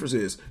 the difference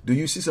is, do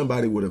you see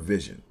somebody with a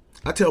vision?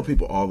 I tell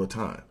people all the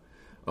time,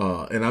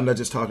 and I'm not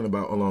just talking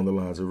about along the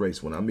lines of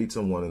race. When I meet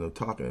someone and I'm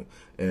talking,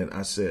 and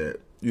I said,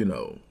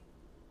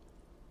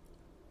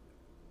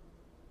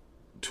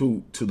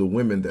 to the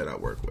women that I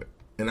work with,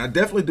 and I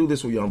definitely do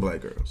this with young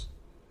black girls,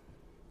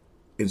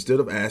 instead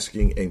of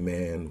asking a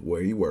man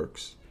where he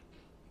works,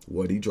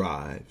 what he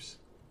drives,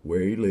 where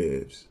he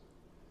lives,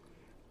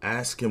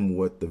 ask him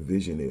what the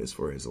vision is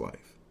for his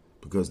life.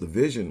 Because the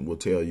vision will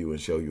tell you and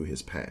show you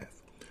his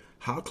path.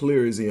 How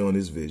clear is he on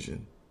his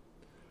vision?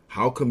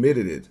 How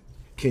committed it?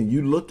 Can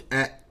you look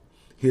at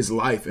his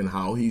life and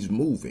how he's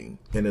moving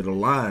and it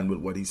align with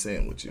what he's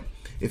saying with you?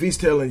 If he's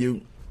telling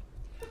you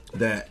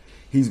that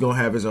he's going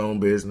to have his own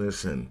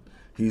business and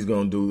he's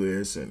going to do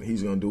this and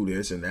he's going to do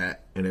this and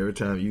that. And every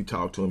time you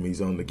talk to him,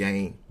 he's on the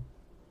game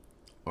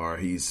or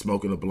he's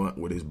smoking a blunt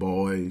with his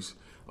boys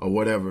or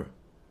whatever.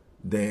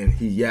 Then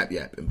he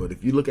yapping. But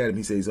if you look at him,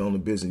 he says he's on the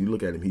business. You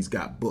look at him, he's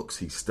got books.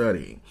 He's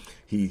studying.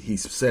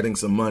 He's setting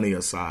some money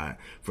aside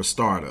for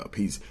startup.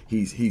 He's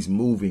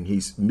moving.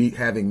 He's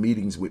having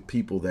meetings with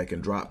people that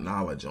can drop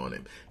knowledge on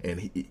him,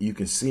 and you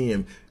can see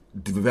him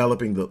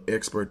developing the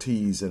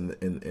expertise and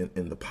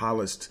the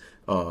polished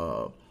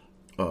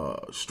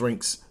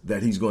strengths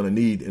that he's going to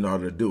need in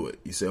order to do it.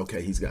 You say,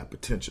 okay, he's got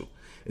potential,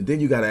 and then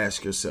you got to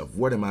ask yourself,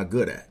 what am I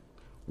good at?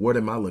 What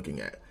am I looking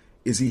at?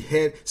 Is he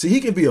See, he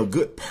can be a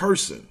good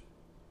person,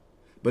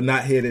 but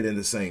not headed in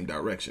the same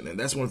direction. And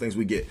that's one of the things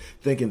we get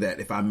thinking that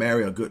if I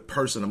marry a good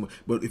person,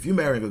 but if you're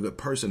marrying a good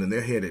person and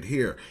they're headed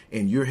here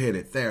and you're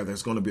headed there,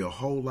 there's going to be a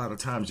whole lot of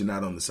times you're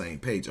not on the same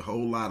page, a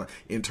whole lot of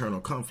internal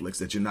conflicts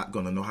that you're not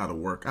going to know how to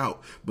work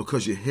out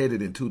because you're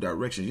headed in two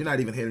directions. You're not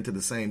even headed to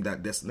the same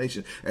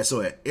destination. And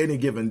so at any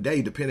given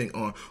day, depending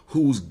on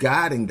who's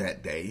guiding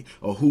that day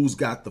or who's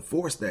got the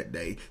force that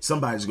day,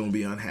 somebody's going to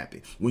be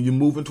unhappy. When you're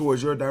moving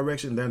towards your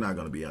direction, they're not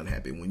going to be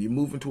unhappy. When you're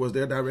moving towards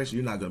their direction,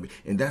 you're not going to be.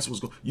 And that's what's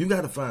going. You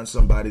got to find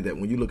somebody that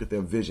when you look at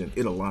their vision,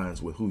 it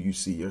aligns with who you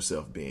see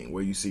yourself being,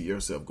 where you see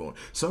yourself going.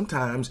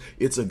 Sometimes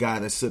it's a guy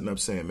that's sitting up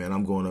saying, man,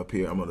 I'm going up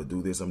here. I'm going to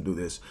do this. I'm going to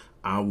do this.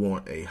 I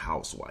want a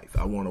housewife.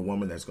 I want a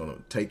woman that's going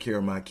to take care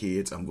of my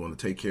kids. I'm going to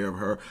take care of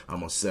her. I'm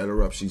going to set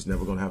her up. She's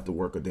never going to have to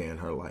work a day in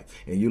her life.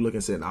 And you look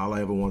and say, all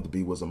I ever wanted to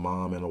be was a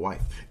mom and a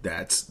wife.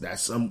 That's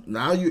some.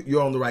 Now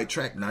you're on the right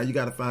track. Now you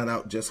got to find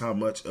out just how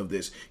much of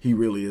this he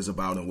really is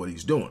about and what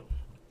he's doing.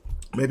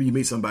 Maybe you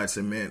meet somebody and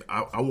say, man,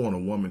 I want a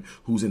woman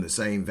who's in the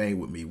same vein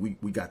with me.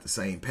 We got the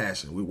same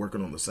passion. We're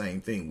working on the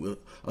same thing. We're,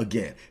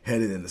 again,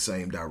 headed in the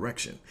same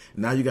direction.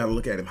 Now you got to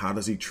look at him. How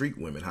does he treat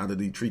women? How does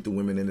he treat the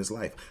women in his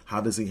life?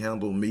 How does he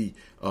handle me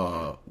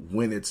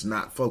when it's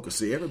not focused?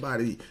 See,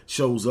 everybody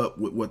shows up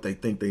with what they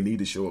think they need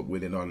to show up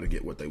with in order to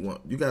get what they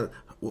want. You got to,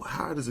 well,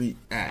 how does he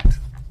act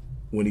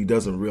when he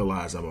doesn't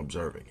realize I'm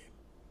observing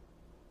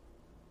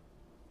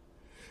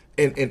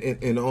him?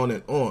 And on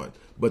and on.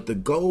 But the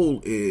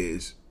goal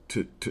is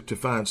to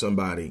find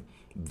somebody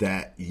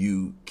that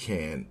you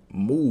can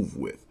move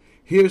with.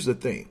 Here's the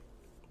thing.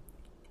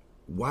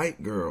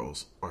 White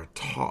girls are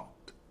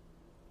taught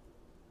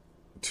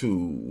to,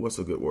 what's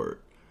a good word?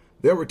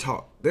 They're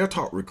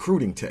taught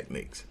recruiting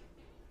techniques.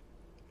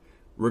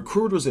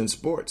 Recruiters in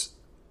sports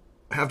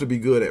have to be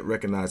good at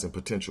recognizing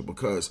potential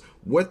because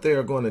what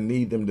they're going to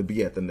need them to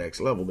be at the next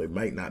level, they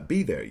might not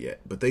be there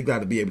yet, but they've got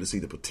to be able to see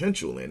the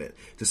potential in it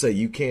to say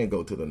you can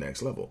go to the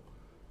next level.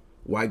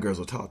 White girls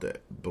are taught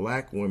that.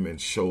 Black women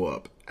show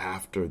up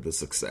after the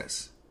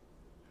success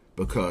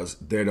because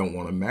they don't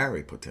want to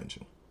marry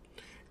potential.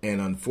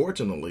 And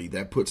unfortunately,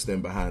 that puts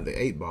them behind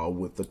the eight ball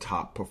with the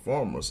top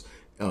performers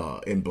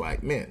in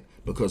black men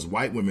because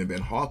white women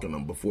been hawking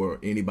them before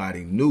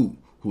anybody knew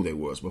who they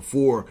was.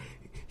 Before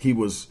he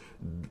was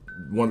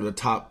one of the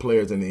top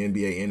players in the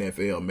NBA,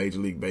 NFL, Major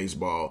League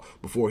Baseball,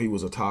 before he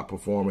was a top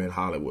performer in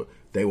Hollywood,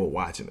 they were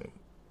watching him.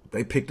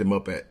 They picked him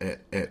up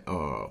at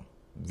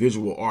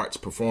visual arts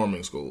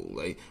performing school,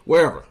 like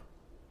wherever.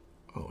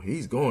 Oh,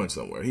 he's going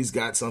somewhere. He's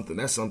got something.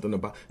 That's something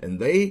about, and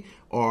they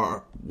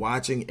are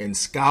watching and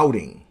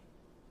scouting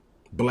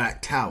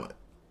black talent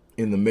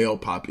in the male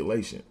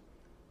population,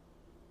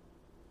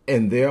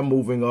 and they're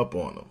moving up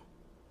on them.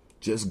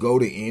 Just go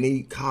to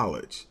any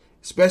college,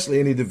 especially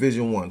any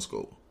Division I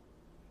school,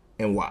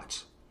 and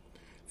watch.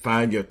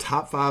 Find your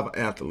top 5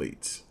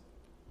 athletes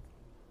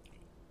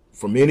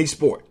from any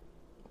sport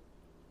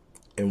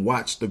and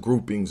watch the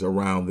groupings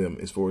around them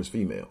as far as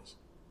females.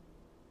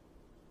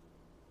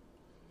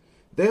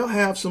 They'll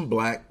have some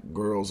black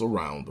girls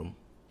around them,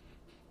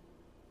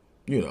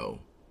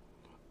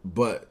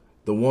 but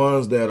the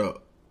ones that are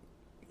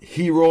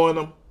heroing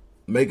them,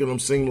 making them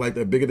seem like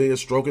they're bigger than they are,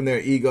 stroking their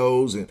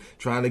egos and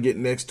trying to get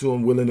next to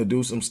them, willing to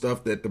do some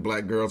stuff that the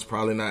black girls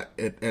probably not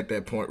at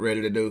that point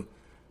ready to do.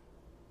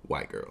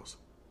 White girls.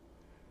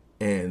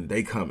 And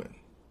they coming.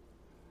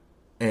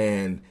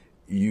 And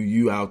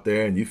you out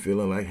there and you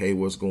feeling like, hey,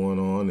 what's going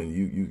on? And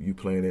you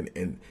playing it.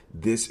 And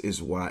this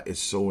is why it's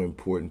so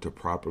important to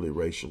properly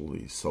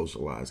racially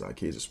socialize our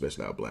kids,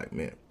 especially our black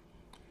men.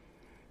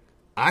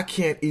 I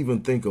can't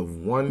even think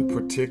of one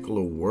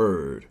particular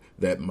word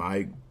that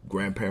my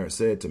grandparents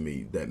said to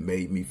me that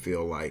made me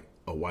feel like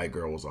a white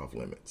girl was off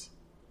limits.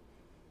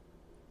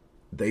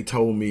 They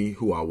told me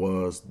who I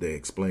was. They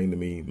explained to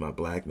me my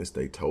blackness.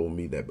 They told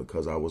me that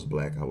because I was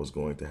black, I was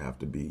going to have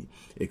to be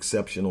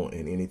exceptional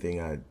in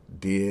anything I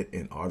did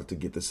in order to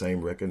get the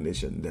same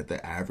recognition that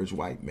the average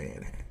white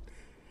man had.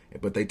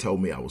 But they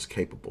told me I was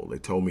capable. They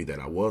told me that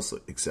I was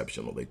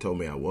exceptional. They told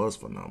me I was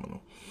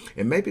phenomenal.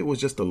 And maybe it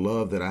was just the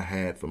love that I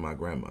had for my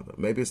grandmother.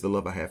 Maybe it's the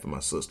love I had for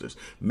my sisters.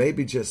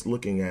 Maybe just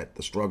looking at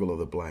the struggle of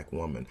the black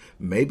woman.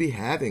 Maybe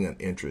having an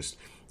interest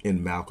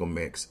in Malcolm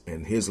X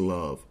and his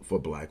love for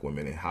black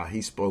women and how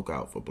he spoke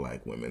out for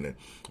black women. And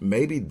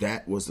maybe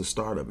that was the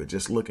start of it,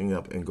 just looking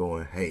up and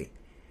going, hey,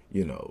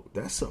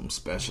 That's something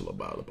special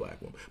about a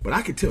black woman. But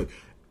I can tell you,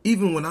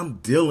 even when I'm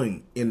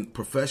dealing in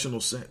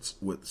professional sense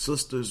with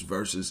sisters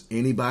versus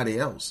anybody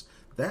else,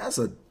 there's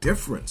a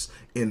difference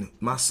in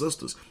my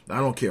sisters. I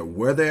don't care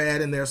where they're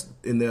at in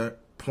their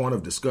point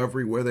of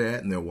discovery, where they're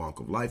at in their walk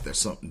of life. There's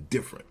something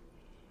different.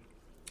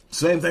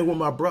 Same thing with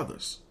my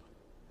brothers.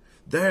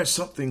 There's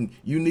something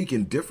unique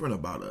and different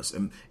about us.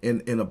 And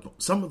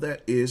some of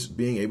that is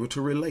being able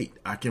to relate.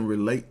 I can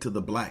relate to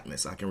the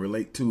blackness. I can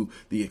relate to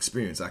the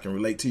experience. I can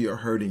relate to your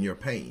hurt and your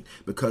pain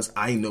because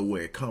I know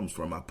where it comes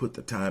from. I put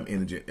the time,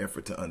 energy, and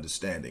effort to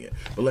understanding it.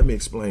 But let me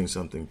explain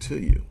something to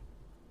you.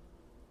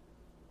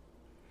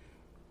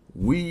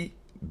 We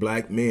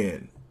black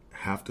men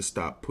have to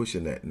stop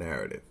pushing that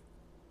narrative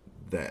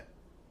that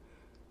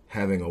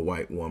having a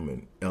white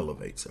woman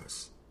elevates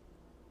us.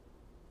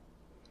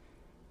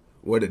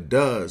 What it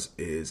does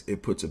is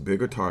it puts a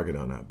bigger target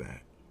on our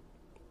back.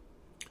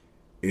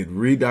 It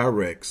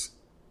redirects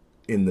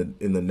in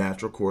the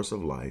natural course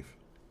of life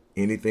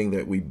anything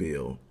that we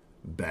build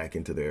back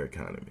into their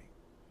economy.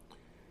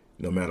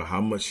 No matter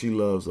how much she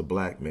loves a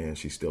black man,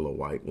 she's still a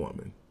white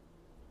woman.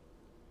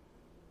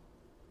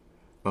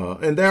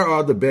 And there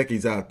are the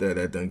Beckys out there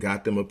that done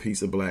got them a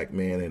piece of black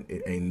man and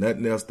it ain't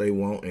nothing else they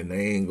want and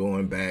they ain't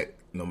going back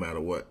no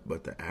matter what.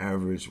 But the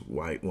average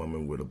white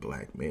woman with a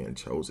black man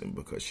chose him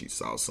because she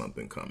saw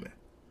something coming.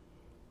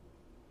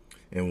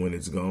 And when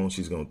it's gone,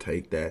 she's going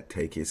to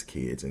take his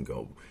kids and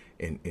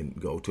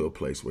go to a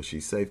place where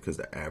she's safe because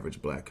the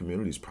average black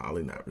community is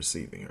probably not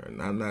receiving her.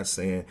 And I'm not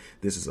saying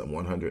this is a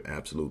 100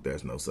 absolute.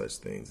 There's no such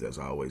things. There's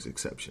always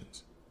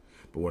exceptions.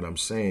 But what I'm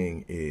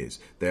saying is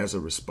there's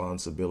a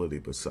responsibility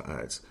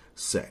besides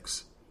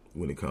sex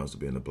when it comes to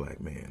being a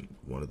black man.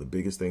 One of the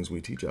biggest things we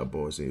teach our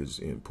boys is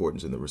the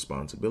importance and the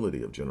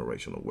responsibility of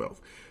generational wealth.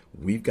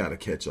 We've got to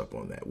catch up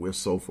on that. We're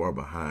so far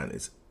behind.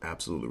 It's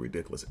absolutely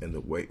ridiculous. And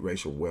the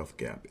racial wealth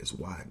gap is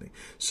widening.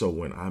 So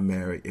when I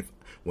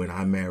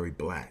marry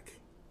black,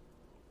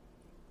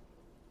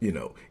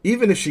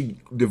 even if she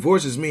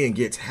divorces me and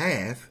gets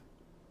half,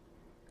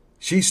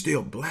 she's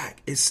still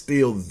black. It's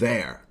still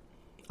there.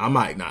 I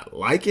might not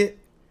like it.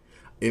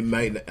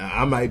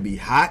 I might be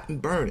hot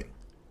and burning.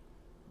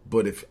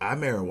 But if I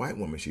marry a white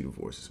woman, she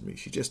divorces me.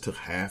 She just took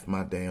half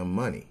my damn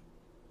money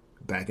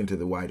back into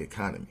the white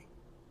economy.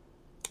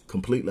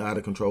 Completely out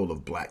of control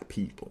of black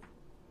people.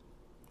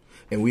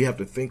 And we have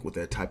to think with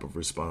that type of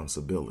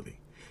responsibility.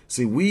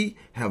 See, we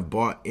have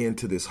bought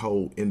into this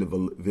whole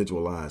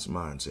individualized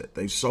mindset.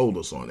 They've sold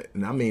us on it.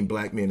 And I mean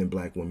black men and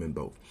black women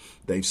both.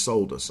 They've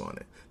sold us on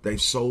it.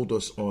 They've sold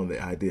us on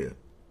the idea.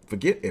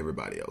 Forget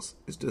everybody else.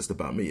 It's just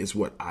about me. It's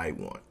what I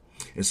want.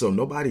 And so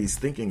nobody's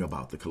thinking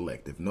about the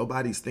collective.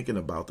 Nobody's thinking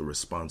about the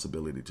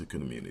responsibility to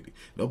community.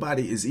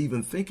 Nobody is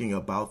even thinking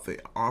about the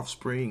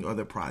offspring or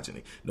the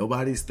progeny.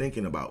 Nobody's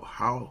thinking about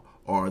how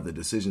are the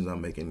decisions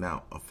I'm making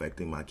now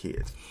affecting my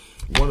kids.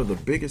 One of the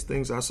biggest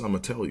things I'm going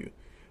to tell you,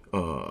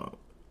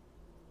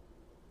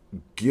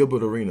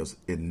 Gilbert Arenas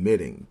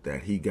admitting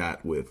that he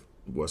got with,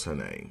 what's her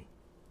name?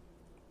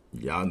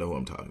 Y'all know who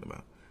I'm talking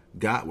about.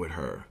 Got with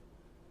her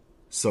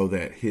so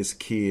that his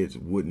kids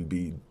wouldn't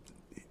be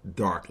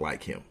dark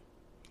like him.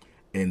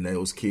 And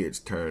those kids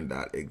turned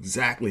out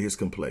exactly his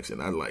complexion.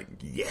 I'm like,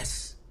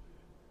 yes.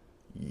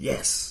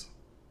 Yes.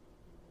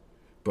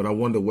 But I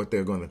wonder what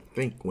they're going to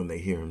think when they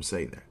hear him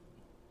say that.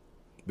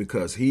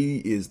 Because he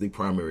is the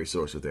primary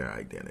source of their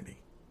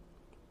identity.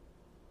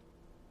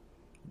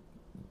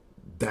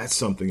 That's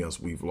something else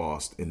we've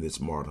lost in this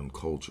modern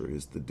culture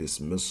is the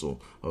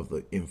dismissal of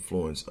the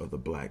influence of the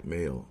black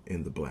male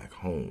in the black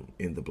home,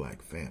 in the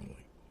black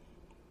family.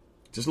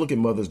 Just look at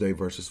Mother's Day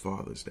versus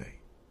Father's Day.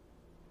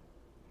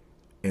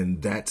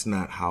 And that's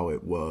not how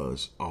it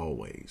was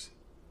always.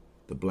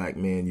 The black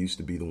man used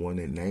to be the one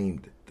that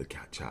named the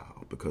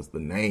child because the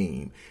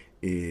name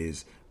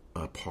is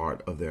a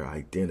part of their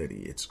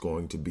identity. It's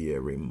going to be a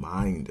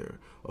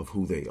reminder of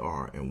who they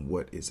are and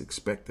what is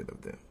expected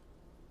of them.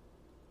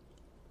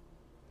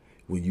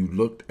 When you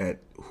looked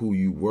at who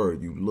you were,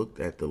 you looked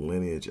at the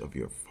lineage of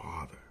your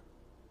father.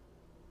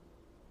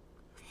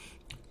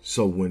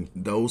 So when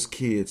those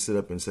kids sit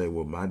up and say,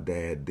 well, my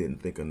dad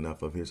didn't think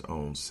enough of his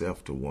own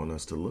self to want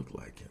us to look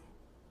like him.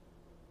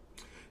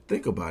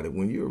 Think about it.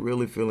 When you're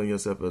really feeling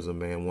yourself as a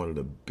man, one of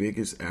the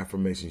biggest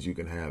affirmations you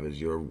can have is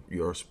your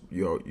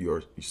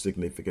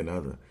significant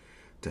other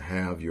to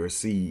have your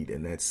seed,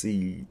 and that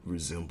seed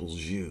resembles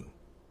you.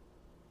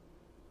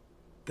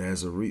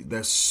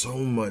 There's so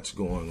much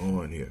going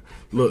on here.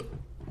 Look,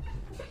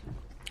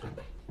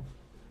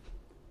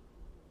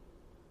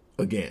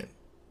 again,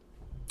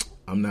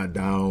 I'm not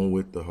down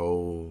with the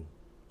whole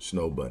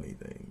snow bunny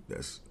thing.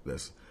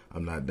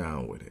 I'm not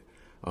down with it.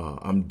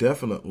 I'm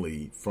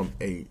definitely, from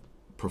a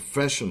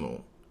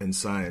professional and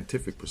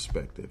scientific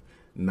perspective,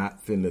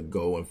 not finna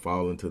go and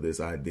fall into this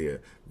idea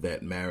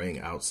that marrying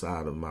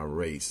outside of my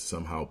race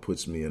somehow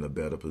puts me in a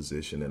better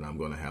position and I'm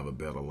going to have a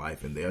better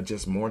life and they're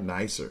just more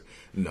nicer.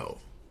 No.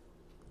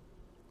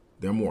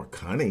 They're more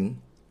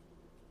cunning.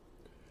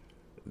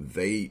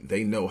 They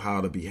know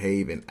how to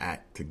behave and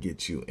act to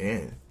get you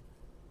in.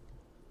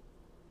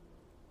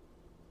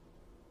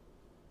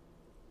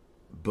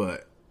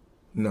 But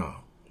no,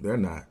 they're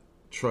not.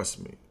 Trust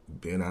me.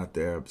 Been out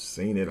there,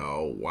 seen it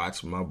all,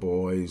 watched my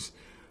boys.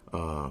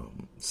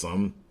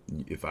 Some,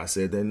 if I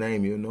said their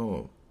name, you'll know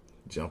them.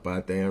 Jump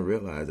out there and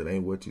realize it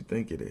ain't what you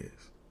think it is.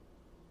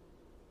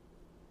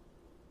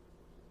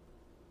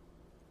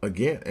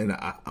 Again, and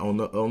on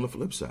the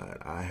flip side,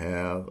 I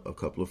have a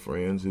couple of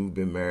friends who've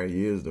been married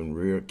years and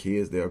reared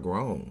kids. They're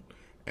grown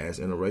as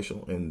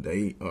interracial, and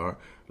they are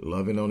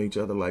loving on each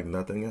other like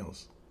nothing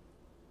else.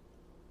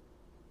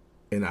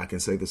 And I can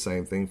say the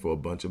same thing for a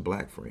bunch of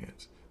black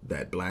friends.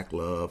 That black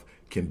love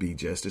can be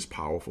just as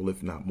powerful,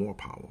 if not more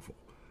powerful.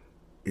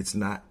 It's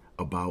not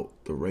about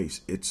the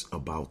race. It's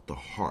about the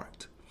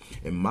heart.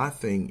 And my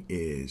thing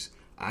is,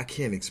 I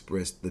can't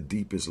express the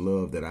deepest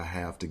love that I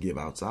have to give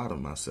outside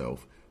of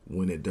myself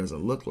when it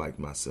doesn't look like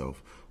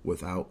myself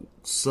without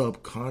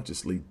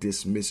subconsciously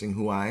dismissing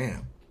who I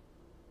am.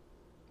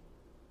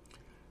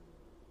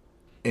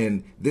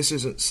 And this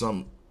isn't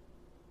some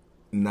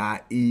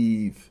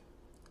naive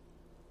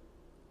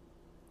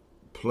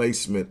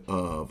placement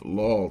of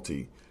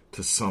loyalty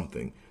to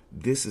something.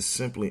 This is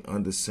simply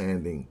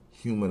understanding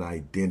human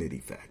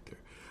identity factor,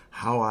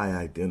 how I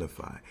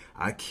identify.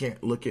 I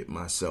can't look at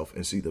myself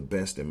and see the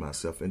best in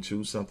myself and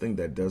choose something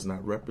that does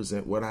not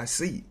represent what I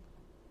see.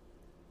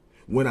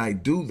 When I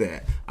do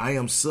that, I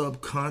am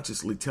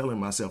subconsciously telling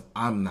myself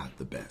I'm not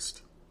the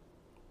best.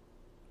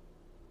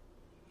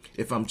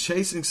 If I'm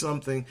chasing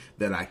something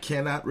that I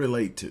cannot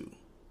relate to,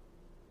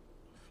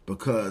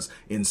 because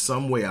in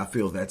some way I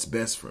feel that's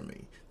best for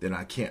me, then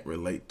I can't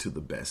relate to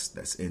the best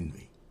that's in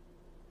me.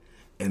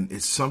 And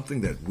it's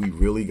something that we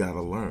really got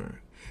to learn.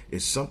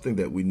 It's something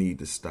that we need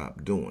to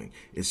stop doing.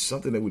 It's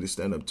something that we need to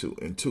stand up to.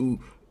 And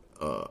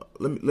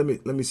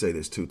let me say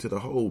this too, to the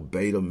whole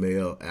beta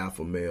male,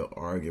 alpha male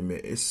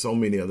argument. It's so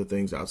many other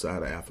things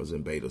outside of alphas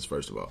and betas,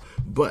 first of all.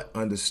 But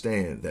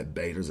understand that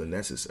betas are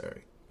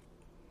necessary.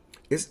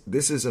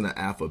 This isn't an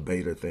alpha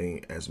beta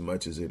thing as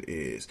much as it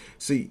is.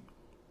 See,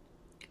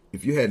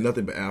 if you had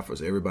nothing but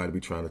alphas, everybody would be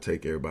trying to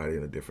take everybody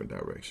in a different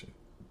direction.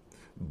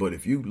 But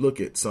if you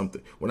look at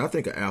something, when I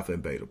think of alpha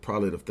and beta,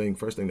 probably the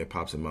first thing that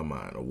pops in my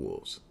mind are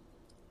wolves,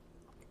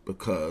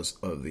 because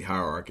of the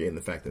hierarchy and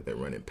the fact that they're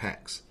running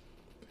packs.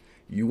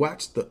 You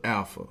watch the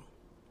alpha,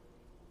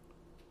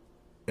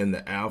 and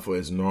the alpha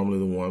is normally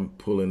the one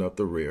pulling up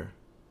the rear,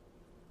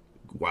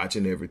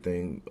 watching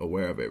everything,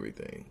 aware of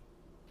everything.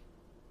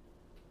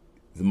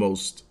 The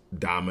most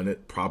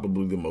dominant,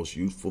 probably the most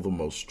youthful, the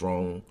most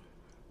strong.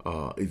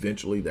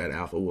 Eventually that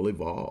alpha will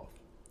evolve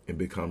and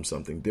become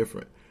something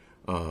different.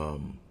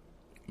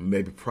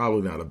 Maybe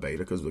probably not a beta,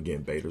 because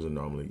again, betas are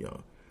normally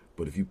young.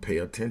 But if you pay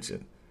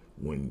attention,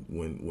 when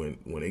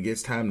it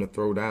gets time to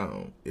throw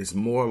down, it's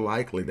more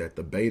likely that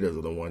the betas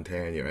are the one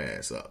tearing your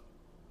ass up.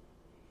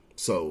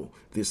 So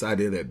this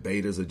idea that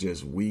betas are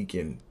just weak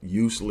and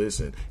useless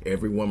and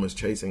every woman's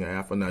chasing an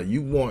alpha. Now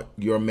you want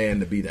your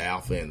man to be the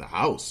alpha in the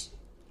house.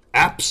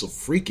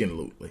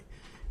 Abso-freaking-lutely.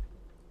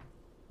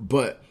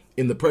 But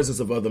in the presence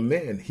of other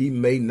men, he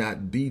may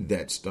not be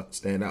that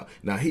stand out.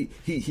 Now, he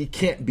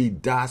can't be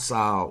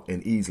docile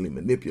and easily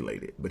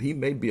manipulated, but he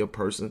may be a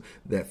person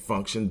that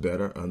functions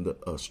better under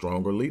a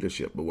stronger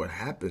leadership. But what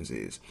happens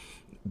is,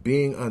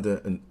 being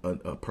under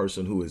a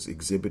person who is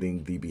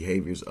exhibiting the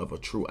behaviors of a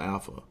true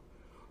alpha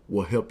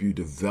will help you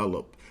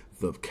develop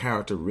the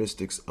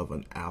characteristics of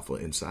an alpha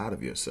inside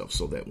of yourself,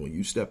 so that when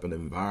you step in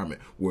an environment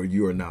where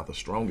you are now the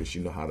strongest,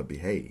 you know how to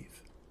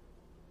behave.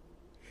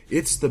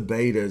 It's the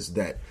betas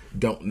that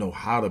don't know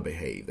how to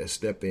behave, that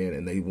step in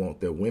and they want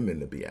their women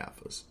to be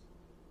alphas.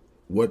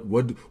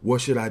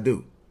 What should I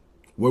do?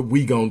 What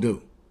we gonna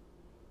do?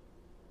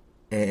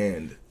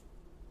 And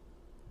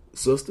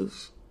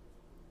sisters,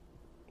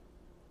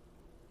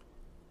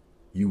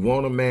 you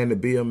want a man to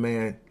be a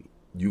man,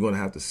 you're gonna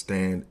have to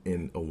stand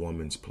in a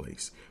woman's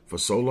place. For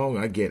so long,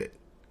 I get it.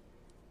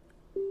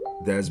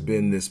 There's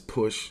been this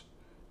push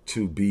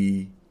to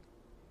be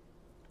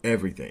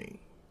everything.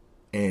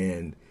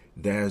 And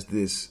there's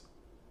this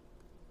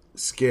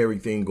scary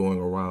thing going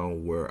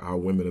around where our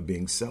women are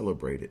being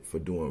celebrated for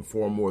doing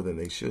far more than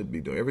they should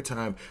be doing. Every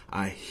time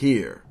I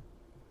hear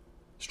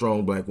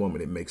strong black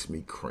woman, it makes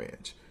me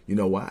cringe. You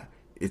know why?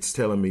 It's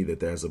telling me that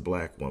there's a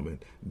black woman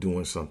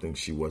doing something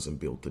she wasn't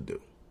built to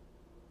do.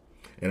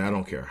 And I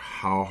don't care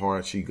how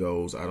hard she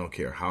goes. I don't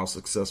care how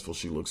successful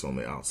she looks on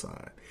the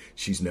outside.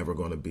 She's never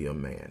going to be a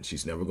man.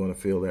 She's never going to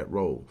fill that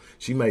role.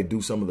 She may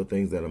do some of the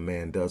things that a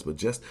man does, but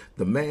just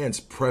the man's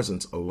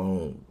presence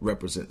alone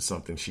represents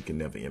something she can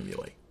never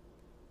emulate.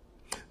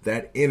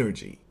 That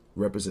energy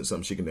represents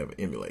something she can never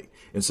emulate.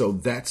 And so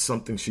that's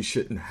something she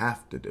shouldn't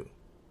have to do.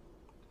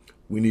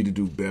 We need to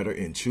do better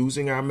in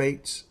choosing our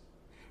mates.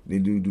 We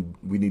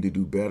need to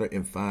do better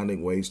in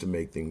finding ways to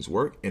make things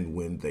work. And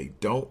when they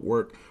don't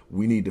work,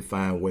 we need to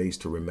find ways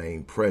to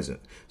remain present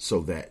so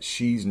that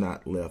she's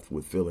not left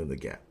with filling the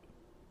gap.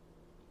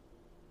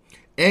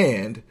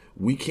 And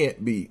we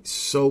can't be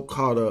so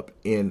caught up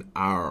in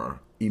our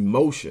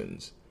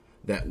emotions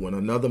that when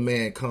another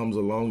man comes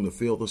along to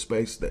fill the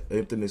space, the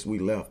emptiness we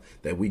left,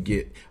 that we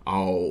get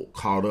all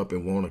caught up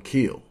and want to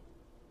kill.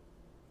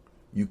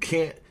 You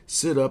can't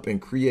sit up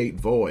and create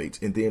voids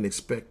and then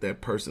expect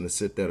that person to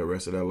sit there the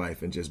rest of their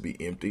life and just be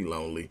empty,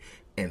 lonely,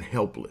 and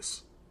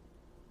helpless.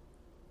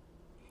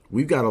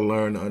 We've got to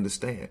learn to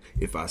understand.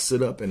 If I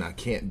sit up and I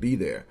can't be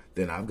there,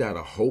 then I've got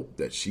to hope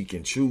that she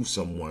can choose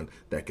someone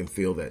that can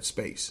fill that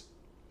space.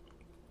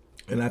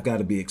 And I've got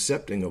to be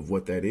accepting of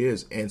what that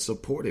is and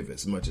supportive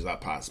as much as I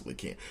possibly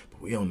can.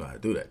 But we don't know how to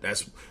do that.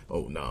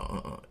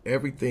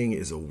 Everything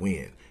is a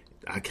win.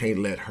 I can't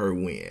let her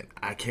win.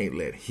 I can't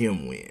let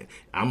him win.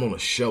 I'm going to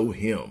show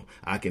him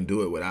I can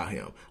do it without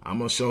him. I'm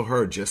going to show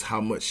her just how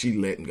much she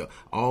letting go.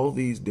 All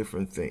these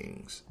different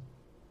things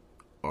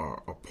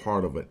are a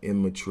part of an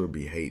immature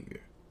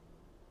behavior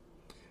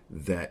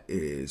that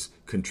is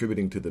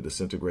contributing to the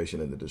disintegration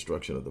and the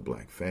destruction of the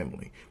black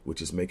family,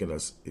 which is making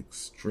us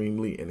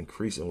extremely and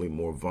increasingly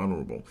more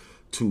vulnerable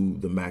to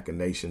the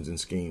machinations and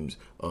schemes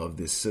of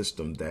this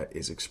system that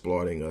is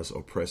exploiting us,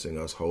 oppressing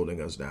us,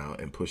 holding us down,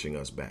 and pushing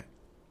us back.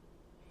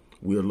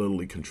 We are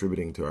literally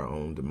contributing to our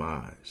own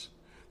demise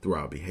through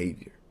our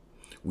behavior.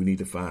 We need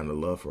to find a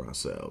love for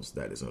ourselves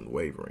that is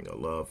unwavering, a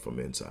love from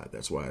inside.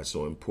 That's why it's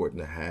so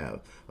important to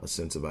have a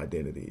sense of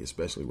identity,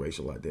 especially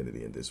racial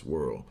identity in this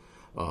world,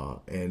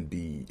 and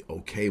be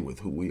okay with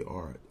who we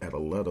are at a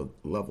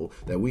level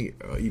that we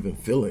are even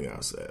feeling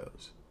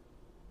ourselves.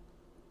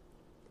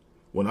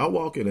 When I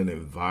walk in an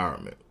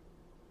environment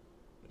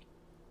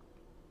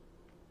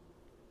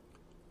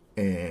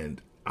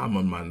and I'm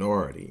a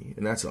minority,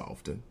 and that's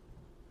often,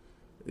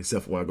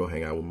 except for when I go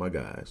hang out with my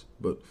guys.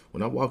 But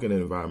when I walk in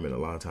an environment, a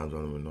lot of times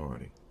I'm a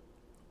minority.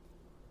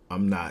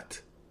 I'm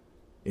not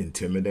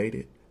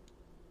intimidated.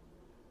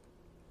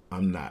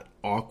 I'm not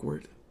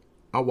awkward.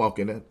 I walk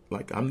in it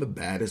like I'm the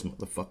baddest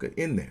motherfucker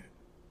in there.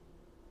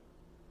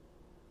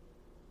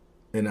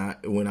 And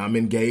when I'm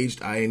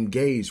engaged, I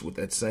engage with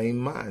that same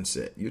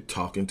mindset. You're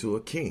talking to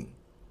a king.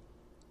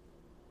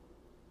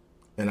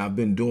 And I've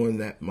been doing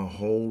that my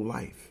whole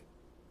life.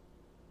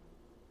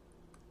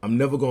 I'm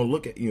never going to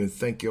look at you and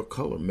think your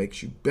color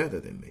makes you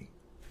better than me.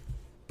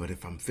 But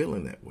if I'm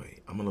feeling that way,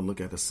 I'm going to look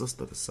at a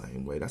sister the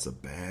same way. That's a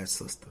bad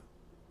sister.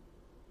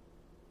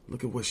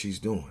 Look at what she's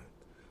doing.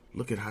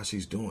 Look at how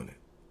she's doing it.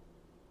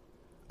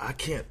 I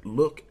can't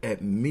look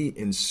at me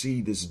and see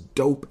this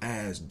dope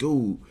ass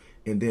dude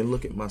and then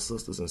look at my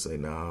sisters and say,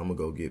 nah, I'm going to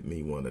go get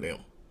me one of them.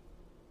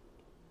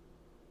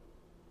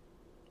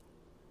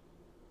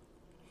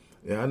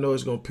 Yeah, I know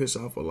it's going to piss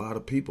off a lot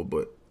of people,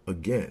 but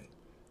again,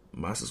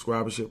 my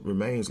subscribership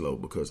remains low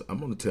because I'm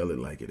going to tell it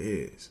like it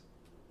is.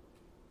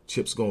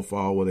 Chips going to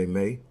fall where they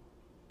may.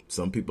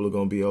 Some people are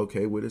going to be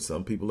okay with it.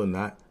 Some people are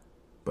not.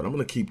 But I'm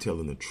going to keep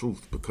telling the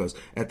truth because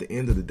at the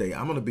end of the day,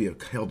 I'm going to be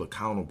held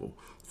accountable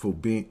for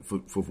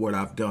what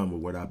I've done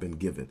with what I've been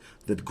given.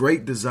 The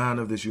great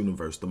designer of this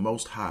universe, the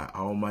Most High,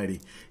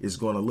 Almighty, is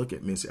going to look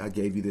at me and say, I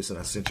gave you this and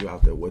I sent you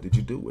out there. What did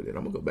you do with it?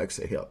 I'm going to go back and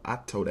say, hell, I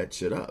tore that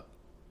shit up.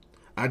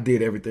 I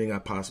did everything I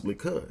possibly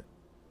could.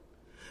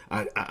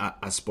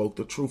 I spoke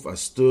the truth. I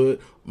stood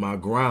my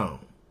ground.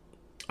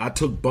 I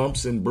took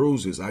bumps and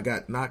bruises. I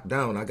got knocked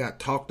down. I got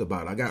talked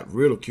about. I got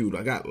ridiculed.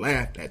 I got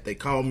laughed at. They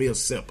called me a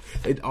simp.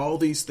 All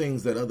these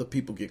things that other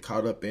people get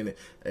caught up in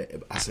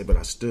it. I said, but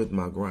I stood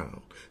my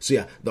ground. See,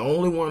 the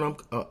only one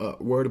I'm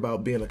worried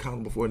about being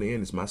accountable for in the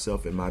end is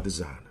myself and my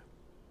designer.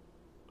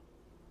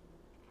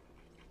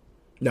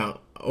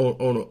 Now,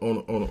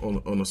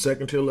 on a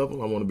second tier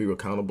level, I want to be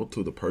accountable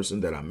to the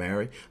person that I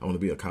marry. I want to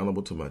be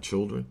accountable to my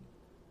children.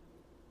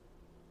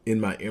 In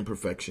my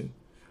imperfection,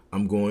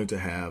 I'm going to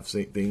have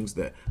things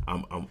that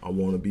I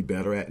want to be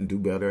better at and do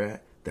better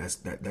at.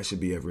 That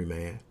should be every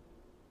man.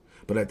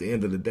 But at the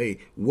end of the day,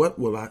 what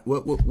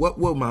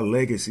will my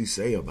legacy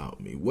say about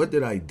me? What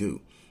did I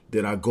do?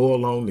 Did I go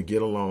along to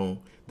get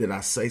along? Did I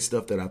say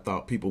stuff that I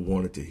thought people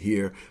wanted to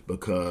hear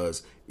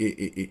because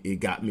it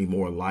got me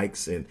more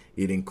likes and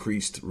it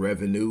increased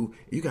revenue?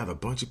 You got a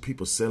bunch of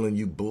people selling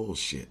you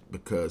bullshit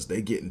because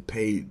they getting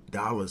paid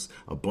dollars,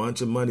 a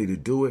bunch of money to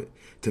do it,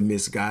 to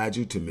misguide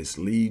you, to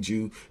mislead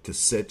you, to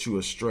set you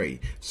astray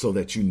so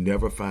that you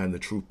never find the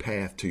true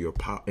path to your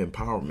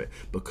empowerment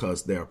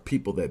because there are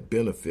people that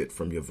benefit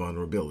from your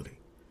vulnerability.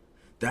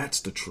 That's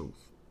the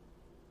truth.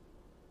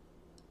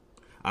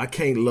 I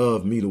can't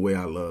love me the way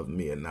I love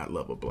me and not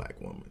love a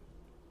black woman.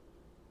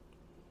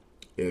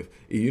 If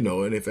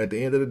at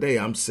the end of the day,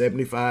 I'm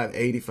 75,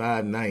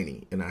 85,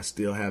 90, and I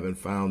still haven't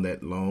found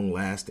that long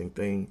lasting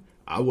thing,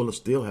 I will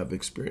still have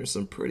experienced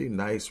some pretty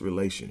nice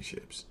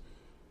relationships.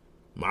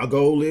 My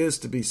goal is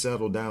to be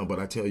settled down, but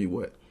I tell you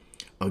what,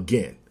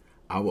 again,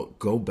 I would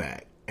go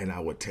back and I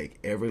would take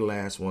every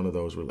last one of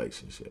those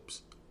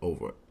relationships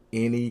over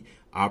any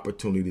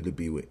opportunity to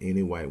be with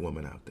any white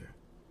woman out there.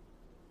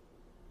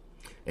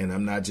 And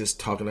I'm not just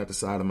talking at the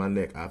side of my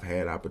neck. I've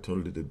had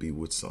opportunity to be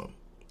with some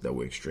that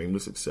were extremely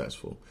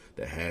successful,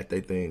 that had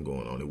their thing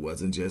going on. It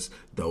wasn't just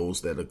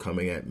those that are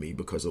coming at me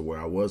because of where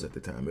I was at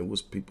the time. It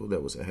was people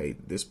that would say, hey,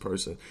 this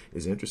person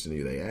is interested in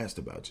you. They asked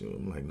about you.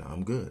 I'm like, no,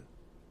 I'm good.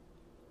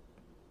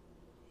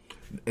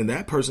 And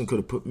that person could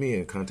have put me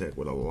in contact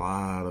with a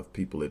lot of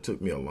people it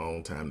took me a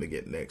long time to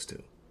get next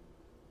to.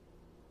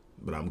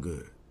 But I'm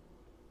good.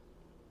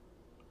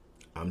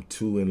 I'm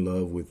too in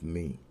love with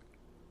me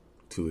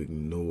to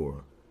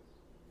ignore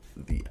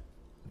the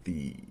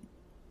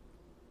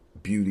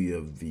beauty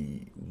of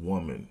the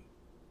woman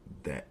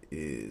that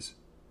is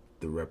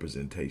the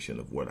representation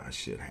of what I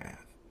should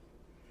have.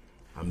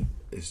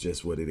 It's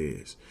just what it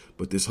is.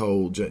 But this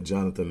whole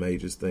Jonathan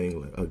Majors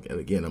thing, and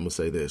again, I'm going to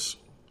say this.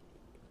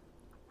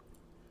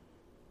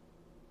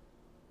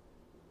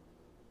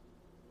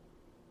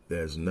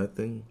 There's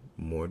nothing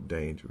more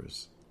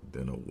dangerous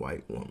than a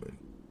white woman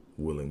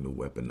willing to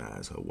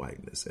weaponize her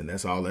whiteness. And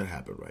that's all that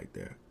happened right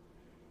there.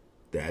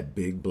 That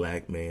big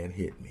black man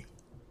hit me.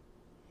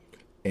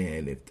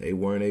 And if they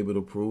weren't able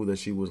to prove that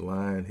she was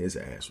lying, his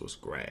ass was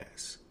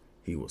grass.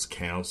 He was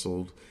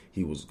counseled.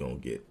 He was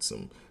going to get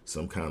some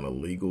kind of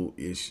legal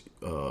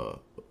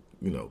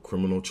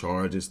criminal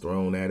charges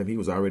thrown at him. He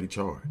was already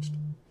charged.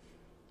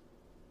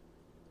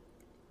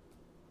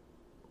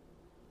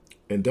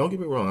 And don't get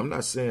me wrong, I'm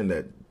not saying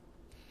that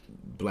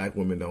black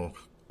women don't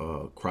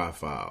cry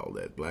foul,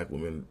 that black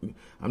women,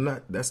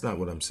 that's not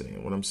what I'm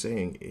saying. What I'm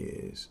saying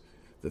is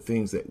the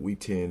things that we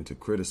tend to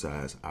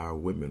criticize our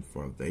women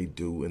for, they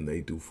do, and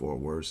they do for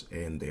worse,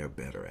 and they're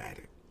better at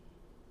it.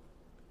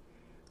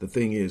 The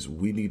thing is,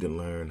 we need to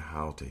learn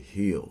how to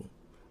heal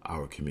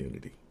our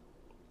community.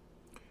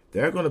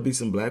 There are going to be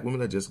some black women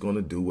that are just going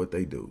to do what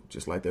they do,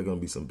 just like there are going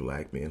to be some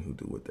black men who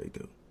do what they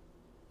do.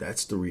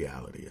 That's the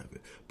reality of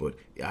it. But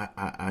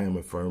I am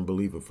a firm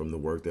believer from the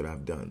work that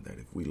I've done that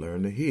if we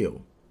learn to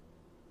heal,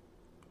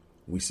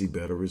 we see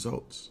better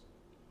results.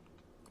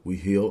 We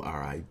heal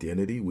our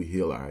identity. We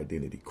heal our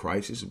identity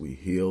crisis. We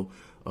heal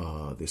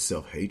the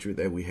self-hatred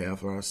that we have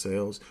for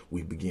ourselves.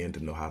 We begin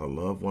to know how to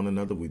love one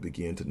another. We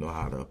begin to know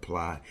how to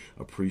apply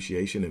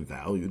appreciation and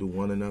value to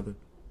one another.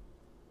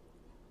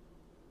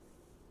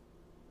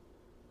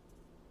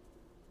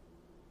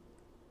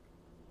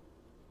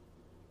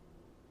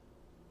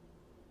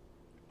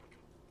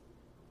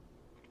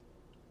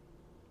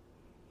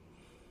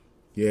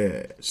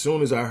 Yeah, as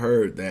soon as I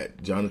heard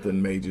that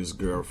Jonathan Majors'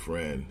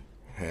 girlfriend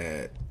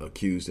had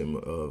accused him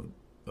of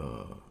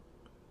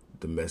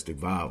domestic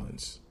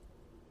violence,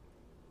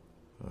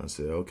 I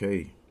said,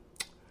 okay,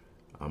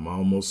 I'm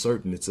almost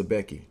certain it's a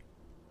Becky.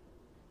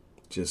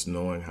 Just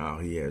knowing how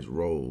he has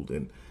rolled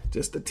and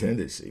just the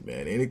tendency,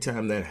 man.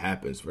 Anytime that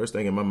happens, first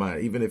thing in my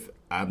mind, even if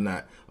I'm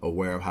not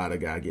aware of how the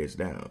guy gets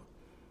down,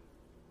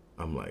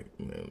 I'm like,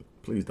 man,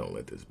 please don't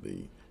let this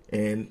be.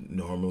 And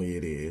normally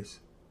it is.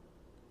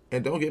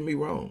 And don't get me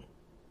wrong.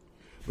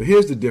 But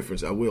here's the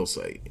difference, I will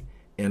say.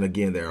 And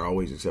again, there are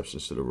always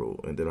exceptions to the rule.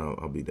 And then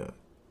I'll be done.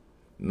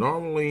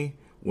 Normally,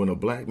 when a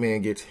black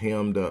man gets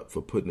hemmed up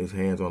for putting his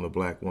hands on a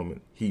black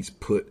woman, he's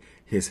put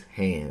his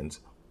hands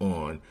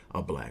on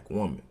a black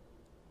woman.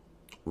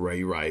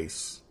 Ray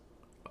Rice,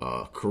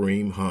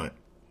 Kareem Hunt,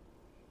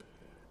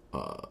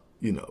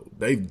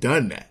 they've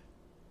done that.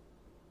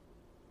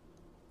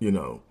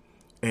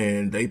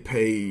 And they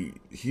pay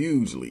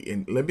hugely.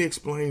 And let me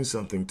explain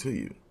something to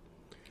you.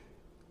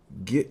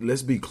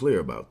 Let's be clear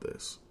about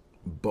this.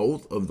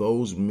 Both of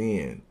those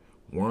men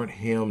weren't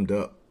hemmed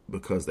up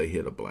because they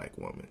hit a black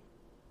woman,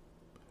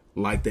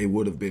 like they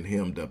would have been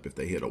hemmed up if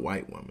they hit a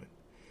white woman.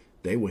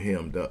 They were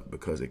hemmed up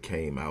because it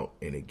came out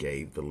and it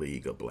gave the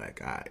league a black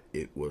eye.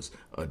 It was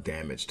a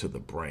damage to the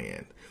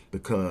brand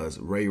because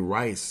Ray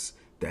Rice,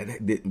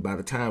 by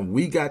the time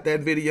we got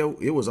that video,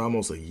 it was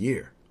almost a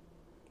year.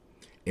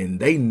 And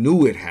they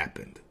knew it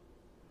happened.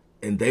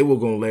 And they were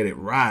going to let it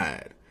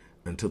ride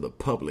until the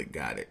public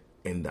got it.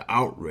 And the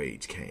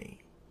outrage came.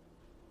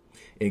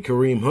 And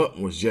Kareem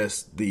Hunt was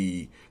just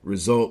the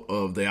result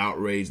of the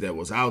outrage that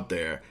was out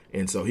there.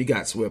 And so he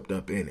got swept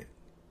up in it.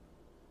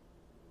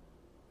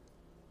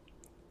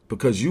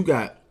 Because you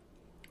got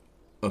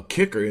a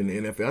kicker in the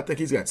NFL. I think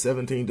he's got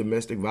 17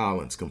 domestic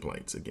violence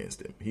complaints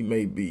against him. He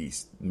may be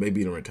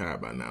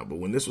retired by now. But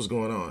when this was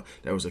going on,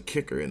 there was a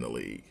kicker in the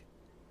league.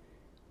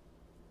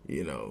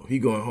 He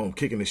going home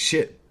kicking the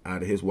shit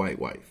out of his white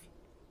wife.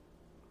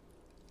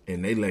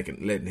 And they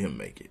letting him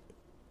make it.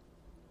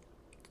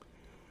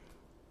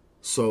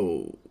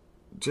 So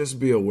just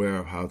be aware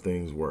of how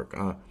things work.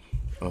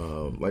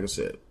 Like I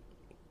said,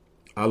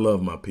 I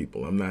love my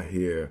people. I'm not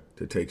here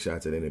to take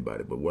shots at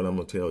anybody. But what I'm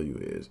going to tell you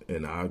is,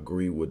 and I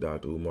agree with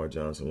Dr. Umar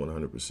Johnson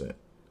 100%,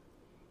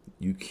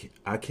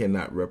 I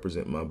cannot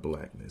represent my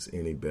blackness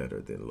any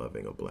better than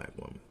loving a black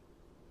woman.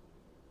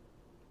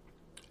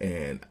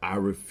 And I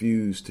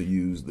refuse to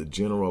use the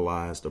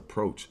generalized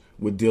approach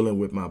with dealing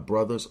with my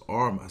brothers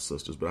or my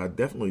sisters, but I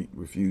definitely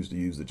refuse to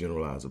use the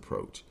generalized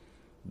approach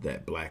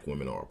that black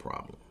women are a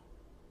problem.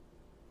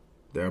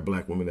 There are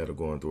black women that are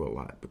going through a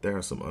lot, but there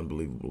are some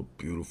unbelievable,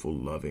 beautiful,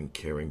 loving,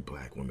 caring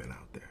black women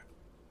out there.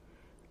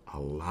 A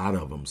lot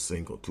of them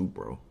single too,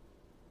 bro.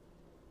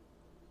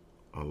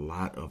 A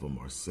lot of them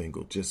are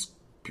single, just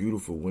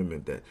beautiful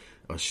women that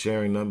are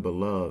sharing nothing but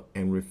love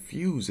and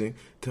refusing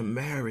to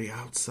marry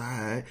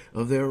outside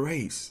of their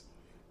race.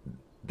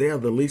 They are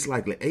the least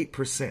likely,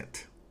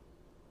 8%.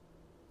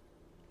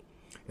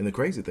 And the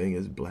crazy thing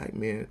is black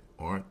men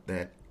aren't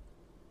that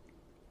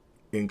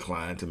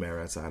inclined to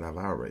marry outside of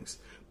our race,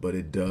 but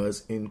it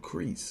does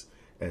increase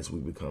as we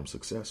become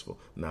successful.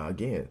 Now,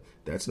 again,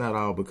 that's not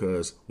all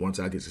because once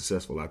I get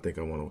successful, I think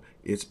I want to.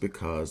 It's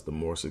because the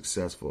more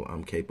successful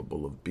I'm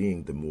capable of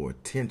being, the more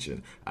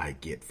attention I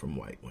get from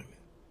white women.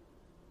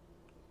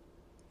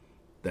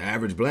 The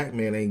average black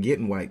man ain't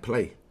getting white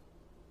play.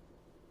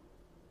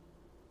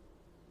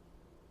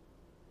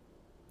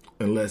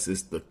 Unless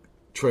it's the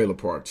trailer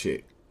park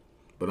chick.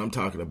 But I'm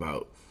talking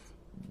about,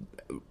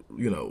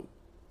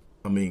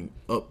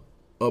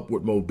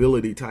 upward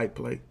mobility type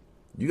play.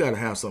 You got to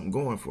have something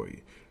going for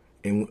you.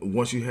 And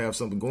once you have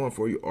something going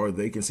for you, or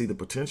they can see the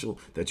potential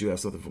that you have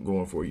something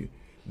going for you,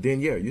 then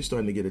yeah, you're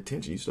starting to get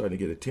attention. You're starting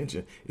to get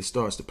attention. It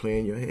starts to play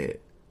in your head.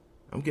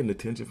 I'm getting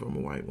attention from a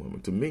white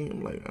woman. To me,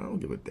 I'm like, I don't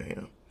give a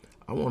damn.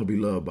 I want to be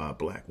loved by a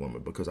black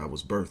woman because I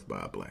was birthed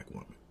by a black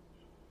woman.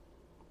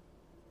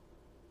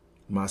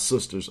 My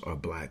sisters are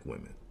black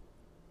women.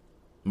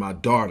 My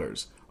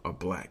daughters are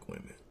black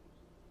women.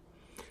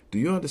 Do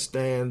you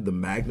understand the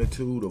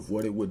magnitude of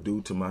what it would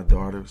do to my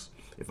daughters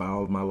if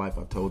all of my life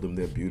I told them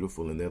they're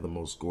beautiful and they're the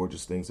most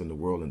gorgeous things in the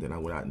world, and then I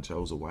went out and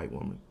chose a white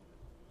woman?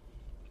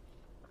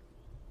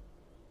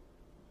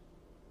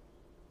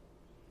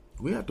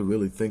 We have to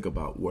really think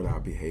about what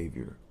our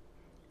behavior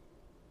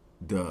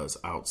does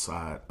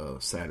outside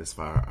of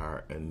satisfy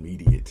our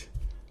immediate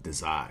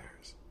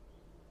desires.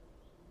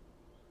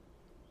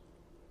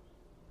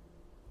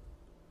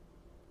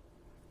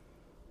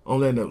 On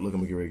that note, look, I'm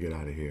going to get ready to get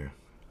out of here.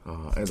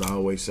 As I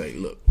always say,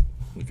 look,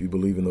 if you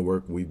believe in the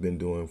work we've been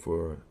doing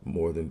for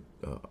more than,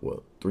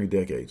 3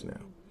 decades now,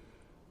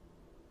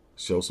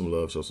 show some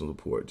love, show some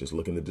support. Just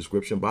look in the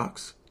description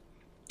box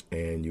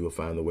and you will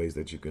find the ways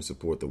that you can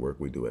support the work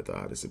we do at the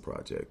Odyssey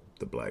Project,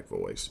 the Black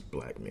Voice,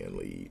 Black Men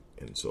Lead,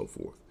 and so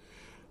forth.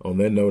 On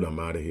that note, I'm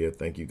out of here.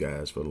 Thank you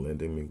guys for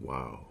lending me,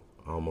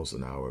 almost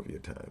an hour of your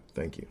time.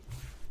 Thank you.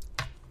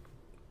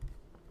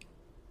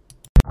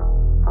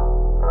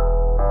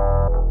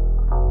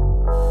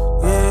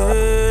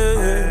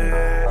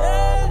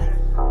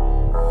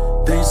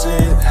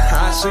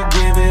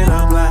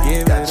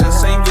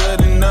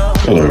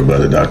 Hello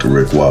everybody, Dr.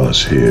 Rick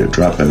Wallace here,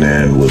 dropping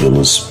in with a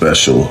little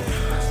special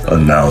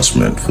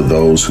announcement for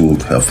those who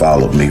have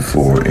followed me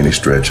for any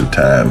stretch of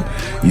time.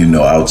 You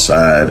know,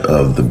 outside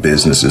of the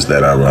businesses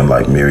that I run,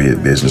 like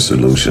Myriad Business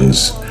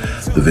Solutions,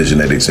 the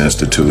Visionetics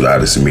Institute,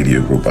 Odyssey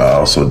Media Group, I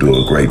also do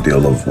a great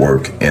deal of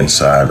work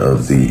inside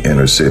of the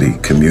inner city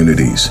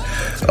communities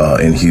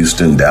in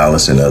Houston,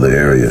 Dallas, and other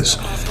areas.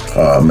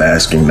 I'm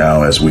asking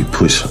now, as we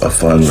push a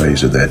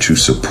fundraiser, that you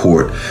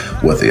support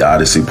what the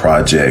Odyssey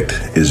Project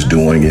is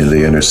doing in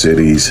the inner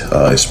cities,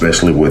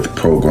 especially with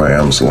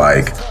programs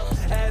like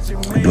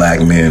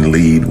Black Men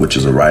Lead, which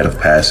is a rite of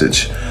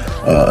passage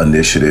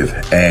initiative,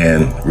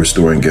 and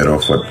Restoring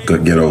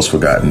Ghetto's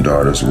Forgotten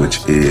Daughters, which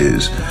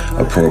is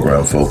a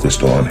program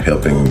focused on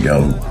helping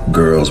young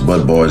girls,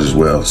 but boys as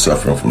well,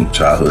 suffering from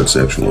childhood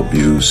sexual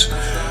abuse,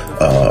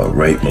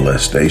 rape,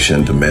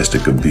 molestation,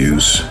 domestic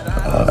abuse,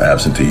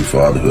 absentee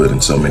fatherhood,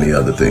 and so many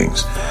other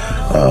things.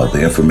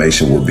 The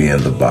information will be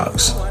in the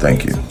box.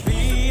 Thank you.